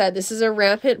like I said, this is a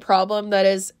rampant problem that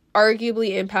is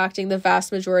arguably impacting the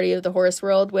vast majority of the horse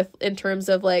world in terms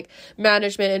of like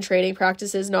management and training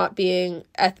practices not being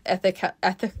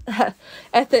ethicality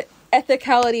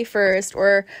first,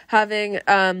 or having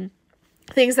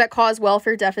things that cause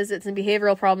welfare deficits and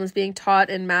behavioral problems being taught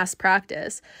in mass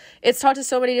practice. It's taught to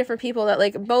so many different people that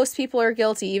like most people are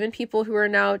guilty, even people who are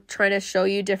now trying to show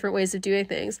you different ways of doing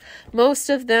things. Most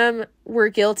of them were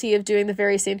guilty of doing the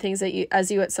very same things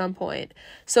as you at some point.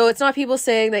 So it's not people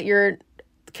saying that you're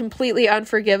completely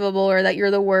unforgivable or that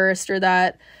you're the worst or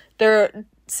that they're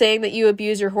saying that you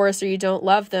abuse your horse or you don't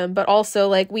love them, but also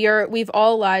like we've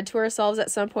all lied to ourselves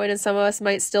at some point, and some of us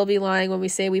might still be lying when we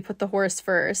say we put the horse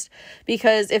first,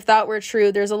 because if that were true,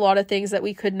 there's a lot of things that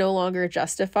we could no longer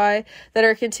justify that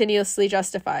are continuously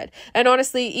justified. And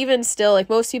honestly, even still, like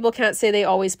most people can't say they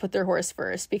always put their horse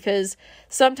first, because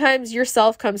sometimes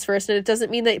yourself comes first, and it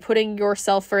doesn't mean that putting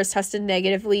yourself first has to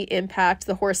negatively impact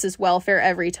the horse's welfare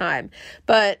every time.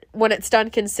 But when it's done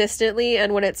consistently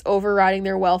and when it's overriding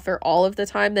their welfare all of the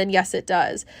time, then yes, it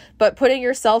does. But putting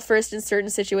yourself first in certain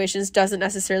situations doesn't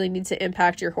necessarily need to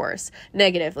impact your horse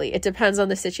negatively. It depends on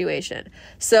the situation.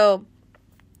 So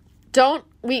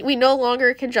we no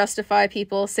longer can justify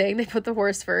people saying they put the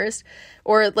horse first,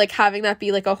 or like having that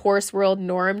be like a horse world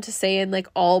norm to say in like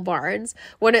all barns,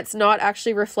 when it's not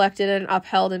actually reflected and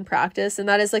upheld in practice. And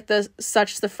that is like the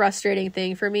frustrating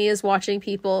thing for me, is watching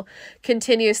people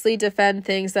continuously defend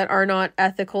things that are not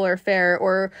ethical or fair,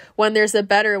 or when there's a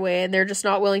better way and they're just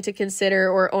not willing to consider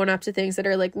or own up to things that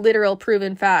are like literal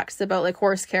proven facts about like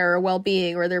horse care or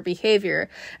well-being or their behavior,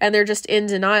 and they're just in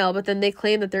denial. But then they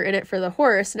claim that they're in it for the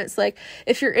horse, and it's like,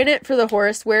 if you're in it for the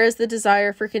horse, where is the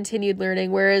desire for continued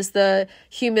learning? Where is the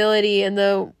humility and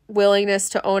the willingness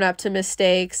to own up to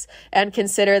mistakes and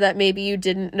consider that maybe you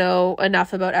didn't know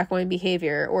enough about equine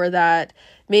behavior, or that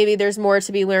maybe there's more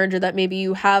to be learned, or that maybe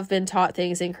you have been taught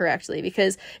things incorrectly?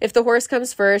 Because if the horse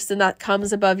comes first, then that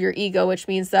comes above your ego, which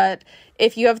means that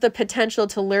if you have the potential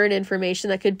to learn information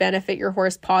that could benefit your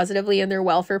horse positively and their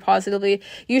welfare positively,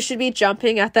 you should be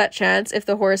jumping at that chance if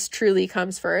the horse truly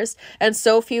comes first. And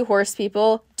so few horse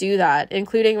people do that,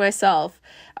 including myself,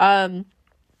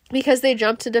 because they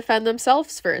jump to defend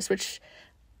themselves first, which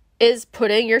is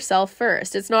putting yourself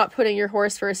first. It's not putting your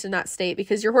horse first in that state,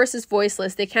 because your horse is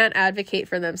voiceless. They can't advocate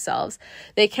for themselves.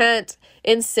 They can't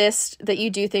insist that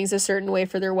you do things a certain way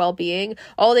for their well-being.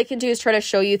 All they can do is try to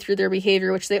show you through their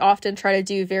behavior, which they often try to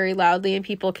do very loudly, and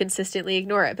people consistently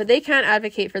ignore it. But they can't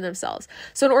advocate for themselves.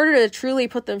 So in order to truly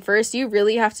put them first, you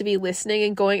really have to be listening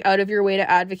and going out of your way to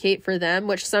advocate for them,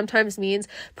 which sometimes means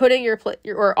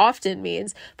often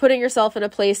means putting yourself in a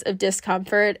place of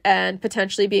discomfort and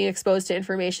potentially being exposed to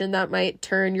information that might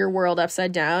turn your world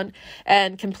upside down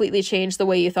and completely change the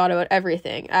way you thought about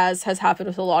everything, as has happened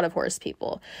with a lot of horse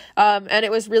people. And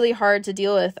it was really hard to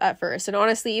deal with at first. And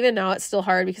honestly, even now it's still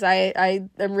hard, because I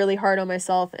am really hard on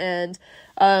myself and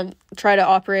try to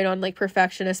operate on like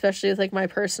perfection, especially with like my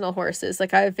personal horses.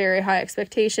 Like I have very high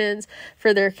expectations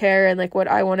for their care and like what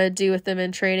I want to do with them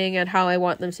in training and how I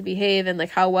want them to behave and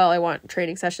like how well I want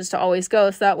training sessions to always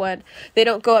go, so that when they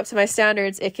don't go up to my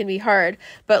standards, it can be hard.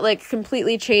 But like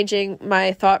completely changing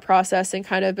my thought process and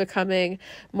kind of becoming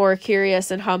more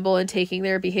curious and humble and taking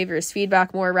their behavior as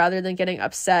feedback more, rather than getting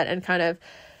upset and kind of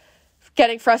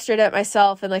getting frustrated at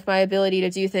myself and like my ability to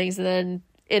do things, and then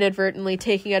inadvertently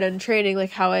taking it in training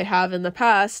like how I have in the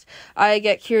past. I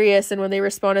get curious, and when they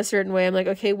respond a certain way, I'm like,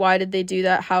 okay, why did they do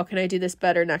that? How can I do this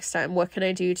better next time? What can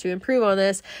I do to improve on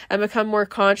this? And become more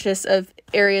conscious of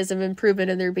areas of improvement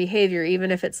in their behavior,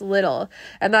 even if it's little.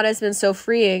 And that has been so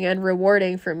freeing and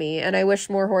rewarding for me. And I wish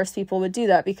more horse people would do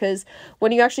that, because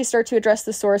when you actually start to address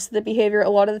the source of the behavior, a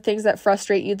lot of the things that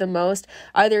frustrate you the most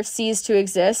either cease to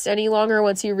exist any longer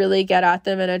once you really get at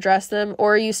them and address them,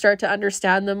 or you start to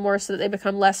understand them more so that they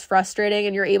become less frustrating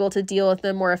and you're able to deal with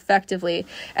them more effectively,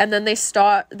 and then they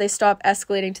stop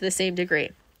escalating to the same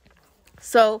degree.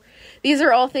 So these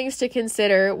are all things to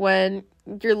consider when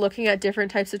you're looking at different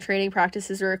types of training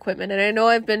practices or equipment. And I know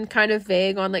I've been kind of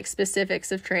vague on like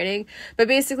specifics of training, but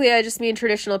basically I just mean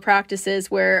traditional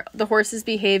practices where the horse's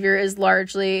behavior is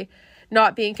largely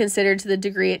not being considered to the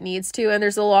degree it needs to, and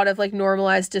there's a lot of like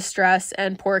normalized distress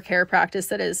and poor care practice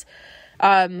that is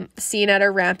seen at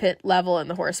a rampant level in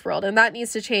the horse world, and that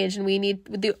needs to change. And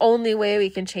the only way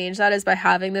we can change that is by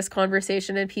having this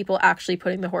conversation and people actually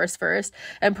putting the horse first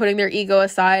and putting their ego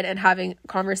aside and having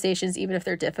conversations, even if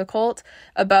they're difficult,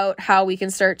 about how we can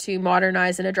start to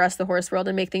modernize and address the horse world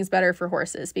and make things better for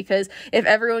horses. Because if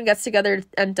everyone gets together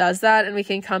and does that, and we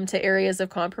can come to areas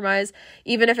of compromise,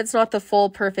 even if it's not the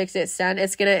full perfect extent,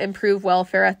 it's going to improve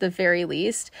welfare at the very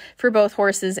least for both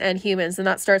horses and humans. And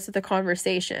that starts with the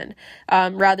conversation.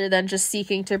 Rather than just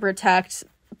seeking to protect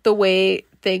the way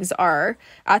things are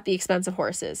at the expense of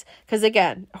horses. Because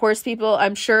again, horse people,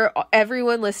 I'm sure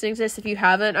everyone listening to this, if you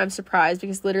haven't, I'm surprised,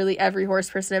 because literally every horse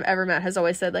person I've ever met has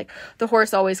always said like the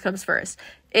horse always comes first.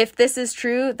 if this is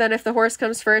true, then if the horse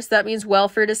comes first, that means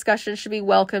welfare discussion should be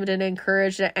welcomed and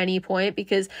encouraged at any point,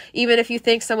 because even if you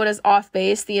think someone is off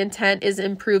base, the intent is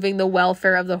improving the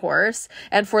welfare of the horse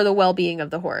and for the well-being of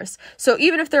the horse. So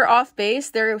even if they're off base,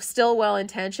 they're still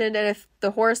well-intentioned, and if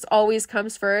the horse always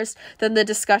comes first, then the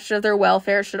discussion of their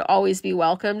welfare should always be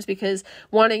welcomed, because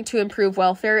wanting to improve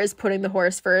welfare is putting the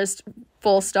horse first,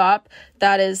 full stop.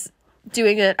 That is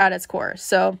doing it at its core.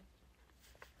 So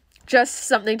just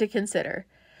something to consider.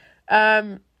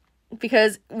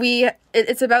 Because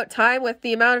it's about time, with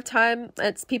the amount of time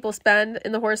that people spend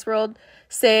in the horse world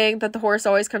saying that the horse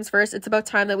always comes first. It's about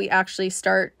time that we actually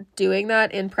start doing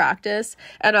that in practice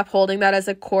and upholding that as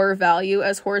a core value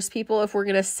as horse people, if we're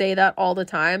going to say that all the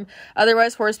time.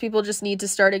 Otherwise, horse people just need to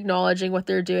start acknowledging what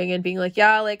they're doing and being like,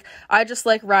 yeah, like, I just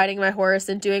like riding my horse,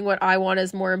 and doing what I want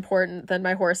is more important than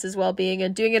my horse's well-being,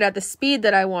 and doing it at the speed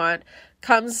that I want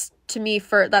comes to me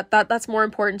for that's more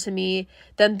important to me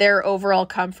than their overall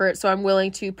comfort. So I'm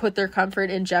willing to put their comfort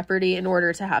in jeopardy in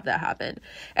order to have that happen.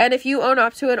 And if you own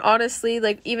up to it, honestly,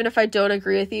 like, even if I don't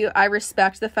agree with you, I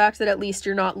respect the fact that at least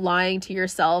you're not lying to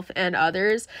yourself and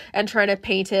others and trying to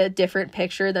paint a different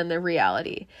picture than the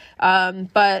reality.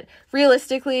 But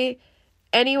realistically,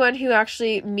 anyone who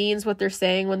actually means what they're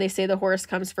saying when they say the horse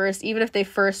comes first, even if they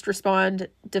first respond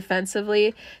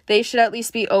defensively, they should at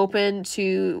least be open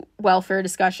to welfare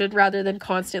discussion rather than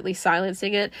constantly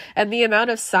silencing it. And the amount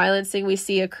of silencing we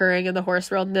see occurring in the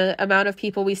horse world, and the amount of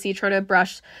people we see trying to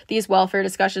brush these welfare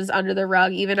discussions under the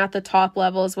rug, even at the top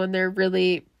levels when they're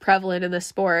really prevalent in the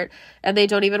sport and they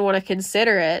don't even want to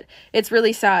consider it, it's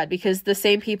really sad, because the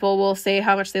same people will say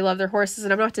how much they love their horses,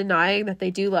 and I'm not denying that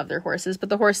they do love their horses, but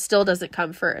the horse still doesn't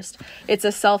come first. It's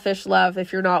a selfish love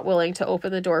if you're not willing to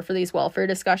open the door for these welfare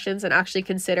discussions and actually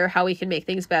consider how we can make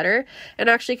things better, and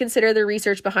actually consider the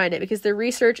research behind it, because the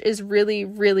research is really,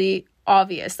 really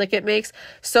obvious. Like, it makes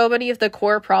so many of the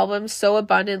core problems so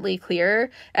abundantly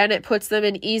clear, and it puts them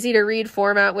in easy to read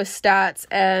format with stats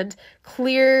and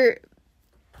clear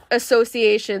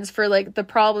associations for, like, the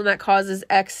problem that causes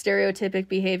X stereotypic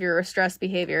behavior or stress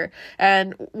behavior,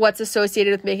 and what's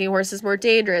associated with making horses more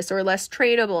dangerous or less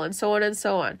trainable, and so on and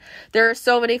so on. There are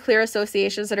so many clear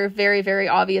associations that are very, very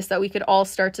obvious that we could all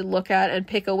start to look at and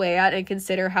pick away at and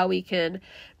consider how we can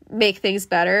make things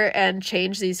better and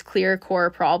change these clear core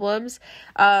problems.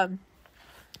 And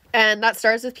that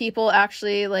starts with people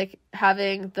actually, like,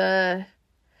 having the,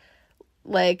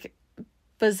 like,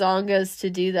 bazongas to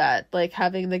do that, like,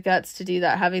 having the guts to do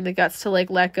that, having the guts to,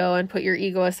 like, let go and put your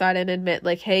ego aside and admit,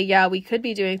 like, hey, yeah, we could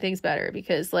be doing things better.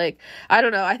 Because, like, I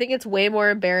don't know, I think it's way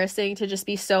more embarrassing to just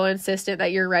be so insistent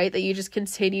that you're right that you just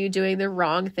continue doing the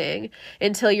wrong thing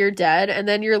until you're dead, and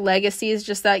then your legacy is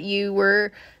just that you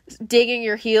were digging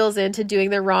your heels into doing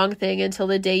the wrong thing until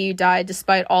the day you died,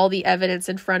 despite all the evidence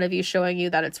in front of you showing you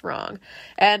that it's wrong.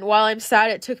 And while I'm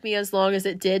sad it took me as long as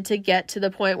it did to get to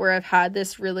the point where I've had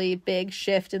this really big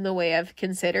shift in the way I've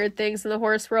considered things in the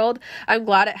horse world, I'm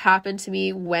glad it happened to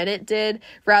me when it did,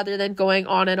 rather than going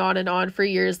on and on and on for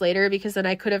years later, because then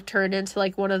I could have turned into,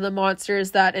 like, one of the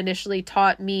monsters that initially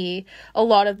taught me a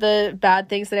lot of the bad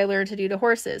things that I learned to do to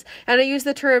horses. And I use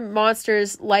the term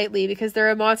monsters lightly, because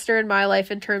they're a monster in my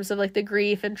life in terms of, like, the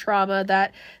grief and trauma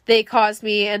that they caused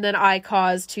me and then I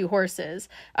caused to horses.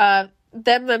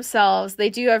 Them themselves, they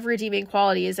do have redeeming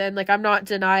qualities, and, like, I'm not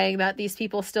denying that these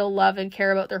people still love and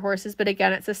care about their horses, but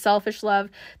again, it's a selfish love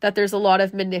that there's a lot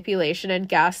of manipulation and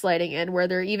gaslighting in, where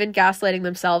they're even gaslighting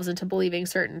themselves into believing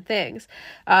certain things.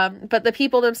 But the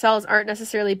people themselves aren't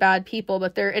necessarily bad people,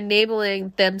 but they're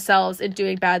enabling themselves in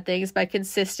doing bad things by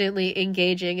consistently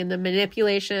engaging in the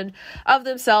manipulation of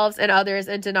themselves and others,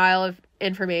 and denial of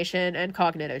information and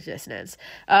cognitive dissonance.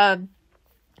 And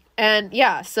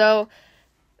yeah, so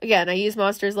again, I use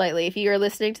monsters lightly. If you are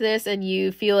listening to this and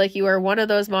you feel like you are one of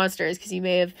those monsters because you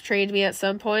may have trained me at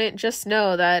some point, just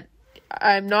know that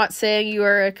I'm not saying you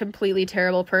are a completely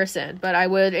terrible person, but I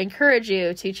would encourage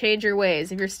you to change your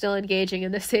ways if you're still engaging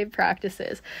in the same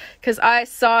practices, because I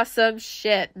saw some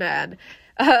shit, man.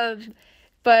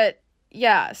 But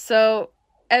yeah, so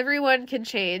everyone can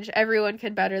change. Everyone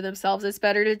can better themselves. It's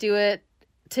better to do it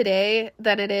today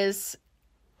than it is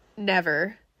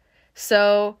never.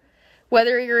 So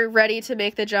whether you're ready to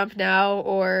make the jump now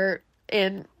or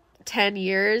in 10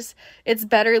 years, it's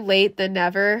better late than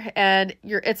never. And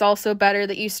it's also better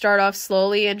that you start off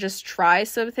slowly and just try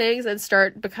some things and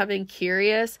start becoming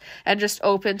curious and just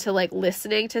open to, like,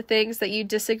 listening to things that you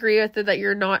disagree with or that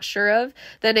you're not sure of,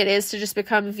 than it is to just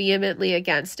become vehemently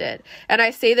against it. And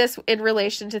I say this in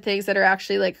relation to things that are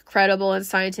actually, like, credible and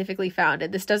scientifically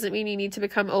founded. This doesn't mean you need to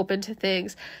become open to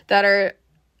things that are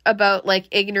about like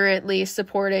ignorantly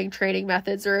supporting training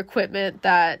methods or equipment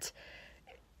that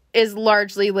is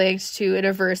largely linked to an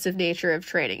aversive nature of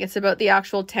training. It's about the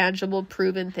actual tangible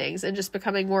proven things and just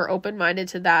becoming more open-minded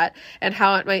to that and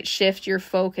how it might shift your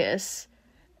focus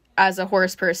as a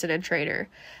horse person and trainer.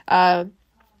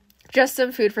 Just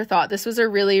some food for thought. This was a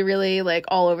really, really like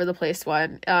all over the place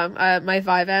one. My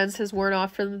Vyvanse has worn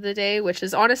off from the day, which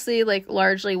is honestly like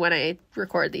largely when I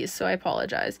record these, so I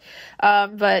apologize.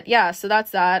 But yeah, so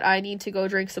that's that. I need to go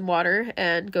drink some water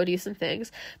and go do some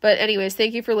things. But anyways,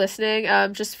 thank you for listening.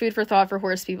 Just food for thought for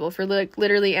horse people, for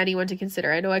literally anyone to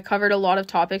consider. I know I covered a lot of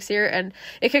topics here and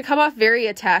it can come off very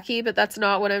attacky, but that's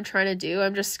not what I'm trying to do.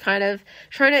 I'm just kind of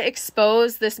trying to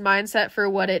expose this mindset for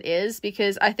what it is,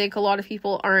 because I think a lot of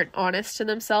people aren't honest to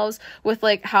themselves with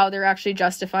like how they're actually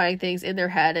justifying things in their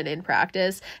head and in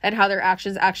practice, and how their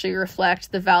actions actually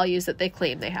reflect the values that they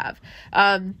claim they have.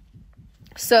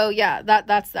 So yeah,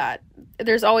 that's that.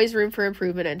 There's always room for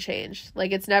improvement and change.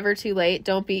 Like, it's never too late.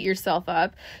 Don't beat yourself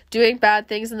up. Doing bad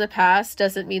things in the past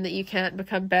doesn't mean that you can't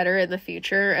become better in the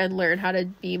future and learn how to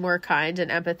be more kind and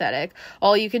empathetic.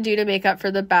 All you can do to make up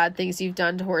for the bad things you've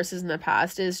done to horses in the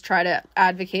past is try to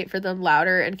advocate for them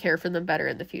louder and care for them better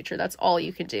in the future. That's all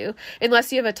you can do,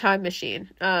 unless you have a time machine.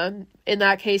 In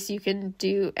that case, you can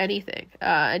do anything,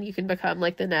 and you can become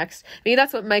like the next. Maybe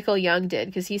that's what Michael Young did,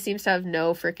 because he seems to have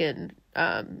no freaking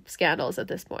scandals at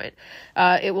this point.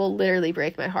 It will literally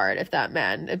break my heart if that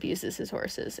man abuses his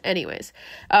horses. Anyways,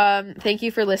 thank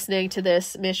you for listening to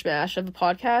this mishmash of a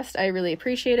podcast. I really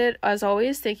appreciate it. As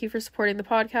always, thank you for supporting the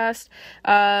podcast.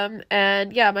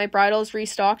 And yeah, my bridle's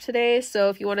restocked today, so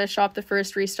if you want to shop the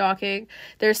first restocking,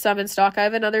 there's some in stock. I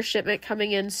have another shipment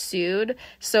coming in soon,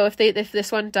 so if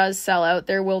this one does sell out,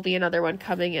 there will be another one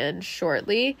coming in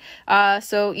shortly.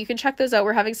 So you can check those out.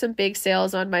 We're having some big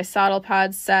sales on my saddle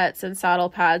pad sets and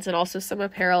saddle pads, and also some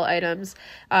apparel items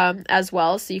as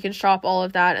well, so you can shop all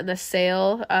of that in the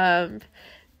sale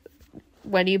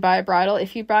when you buy a bridle.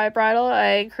 If you buy a bridle,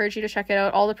 I encourage you to check it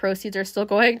out. All the proceeds are still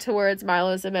going towards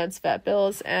Milo's immense vet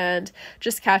bills and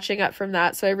just catching up from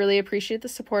that, so I really appreciate the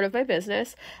support of my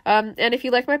business. And if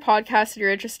you like my podcast and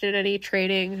you're interested in any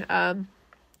training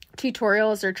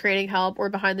tutorials or training help or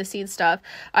behind the scenes stuff,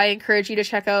 I encourage you to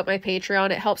check out my Patreon.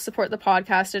 It helps support the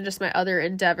podcast and just my other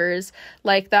endeavors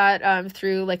like that,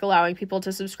 through like allowing people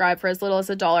to subscribe for as little as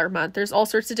 $1 a month. There's all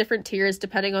sorts of different tiers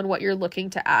depending on what you're looking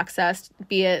to access,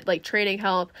 be it like training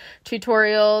help,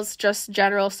 tutorials, just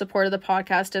general support of the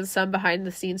podcast, and some behind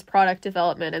the scenes product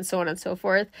development, and so on and so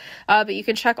forth. But you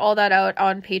can check all that out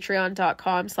on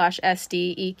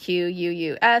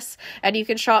patreon.com/SDEQUUS, and you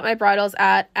can shop my bridles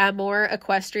at Amore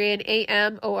Equestrian,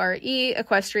 AMORE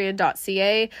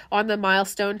equestrian.ca, on the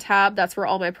milestone tab. That's where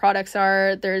all my products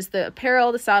are. There's the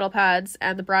apparel, the saddle pads,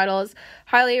 and the bridles.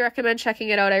 Highly recommend checking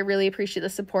it out. I really appreciate the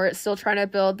support. Still trying to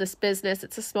build this business.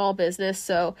 It's a small business,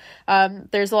 so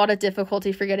there's a lot of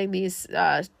difficulty for getting these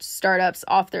startups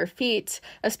off their feet,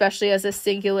 especially as a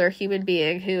singular human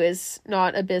being who is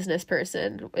not a business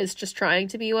person, is just trying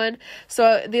to be one.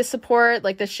 So the support,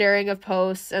 like the sharing of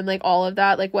posts and like all of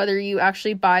that, like whether you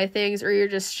actually buy things or you're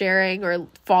just sharing or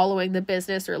following the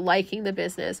business or liking the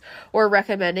business or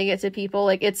recommending it to people,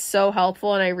 like it's so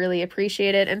helpful and I really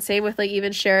appreciate it. And same with like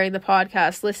even sharing the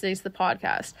podcast, listening to the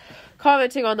podcast,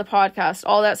 commenting on the podcast,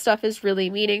 all that stuff is really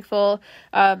meaningful,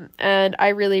 and I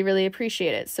really, really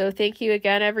appreciate it. So thank you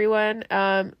again, everyone.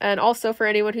 And also for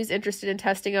anyone who's interested in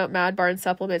testing out Mad Barn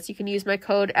supplements, you can use my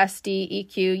code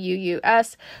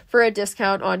SDEQUUS for a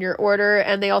discount on your order,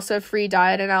 and they also have free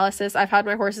diet analysis. I've had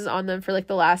my horses on them for like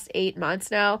the last 8 months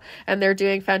now, and they're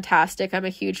doing fantastic. I'm a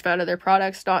huge fan of their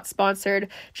products, not sponsored,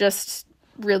 just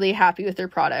really happy with their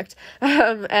product,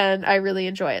 and I really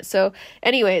enjoy it. So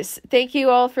anyways, thank you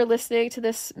all for listening to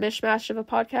this mishmash of a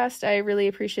podcast. I really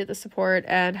appreciate the support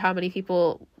and how many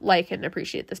people like and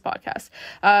appreciate this podcast.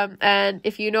 And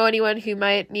if you know anyone who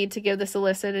might need to give this a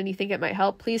listen and you think it might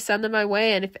help, please send them my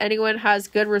way. And if anyone has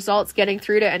good results getting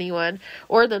through to anyone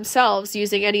or themselves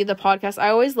using any of the podcasts, I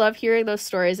always love hearing those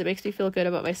stories. It makes me feel good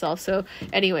about myself. So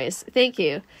anyways, thank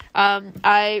you.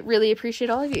 I really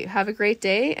appreciate all of you. Have a great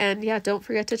day, and yeah, don't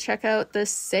forget to check out the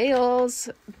sales.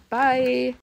 Bye.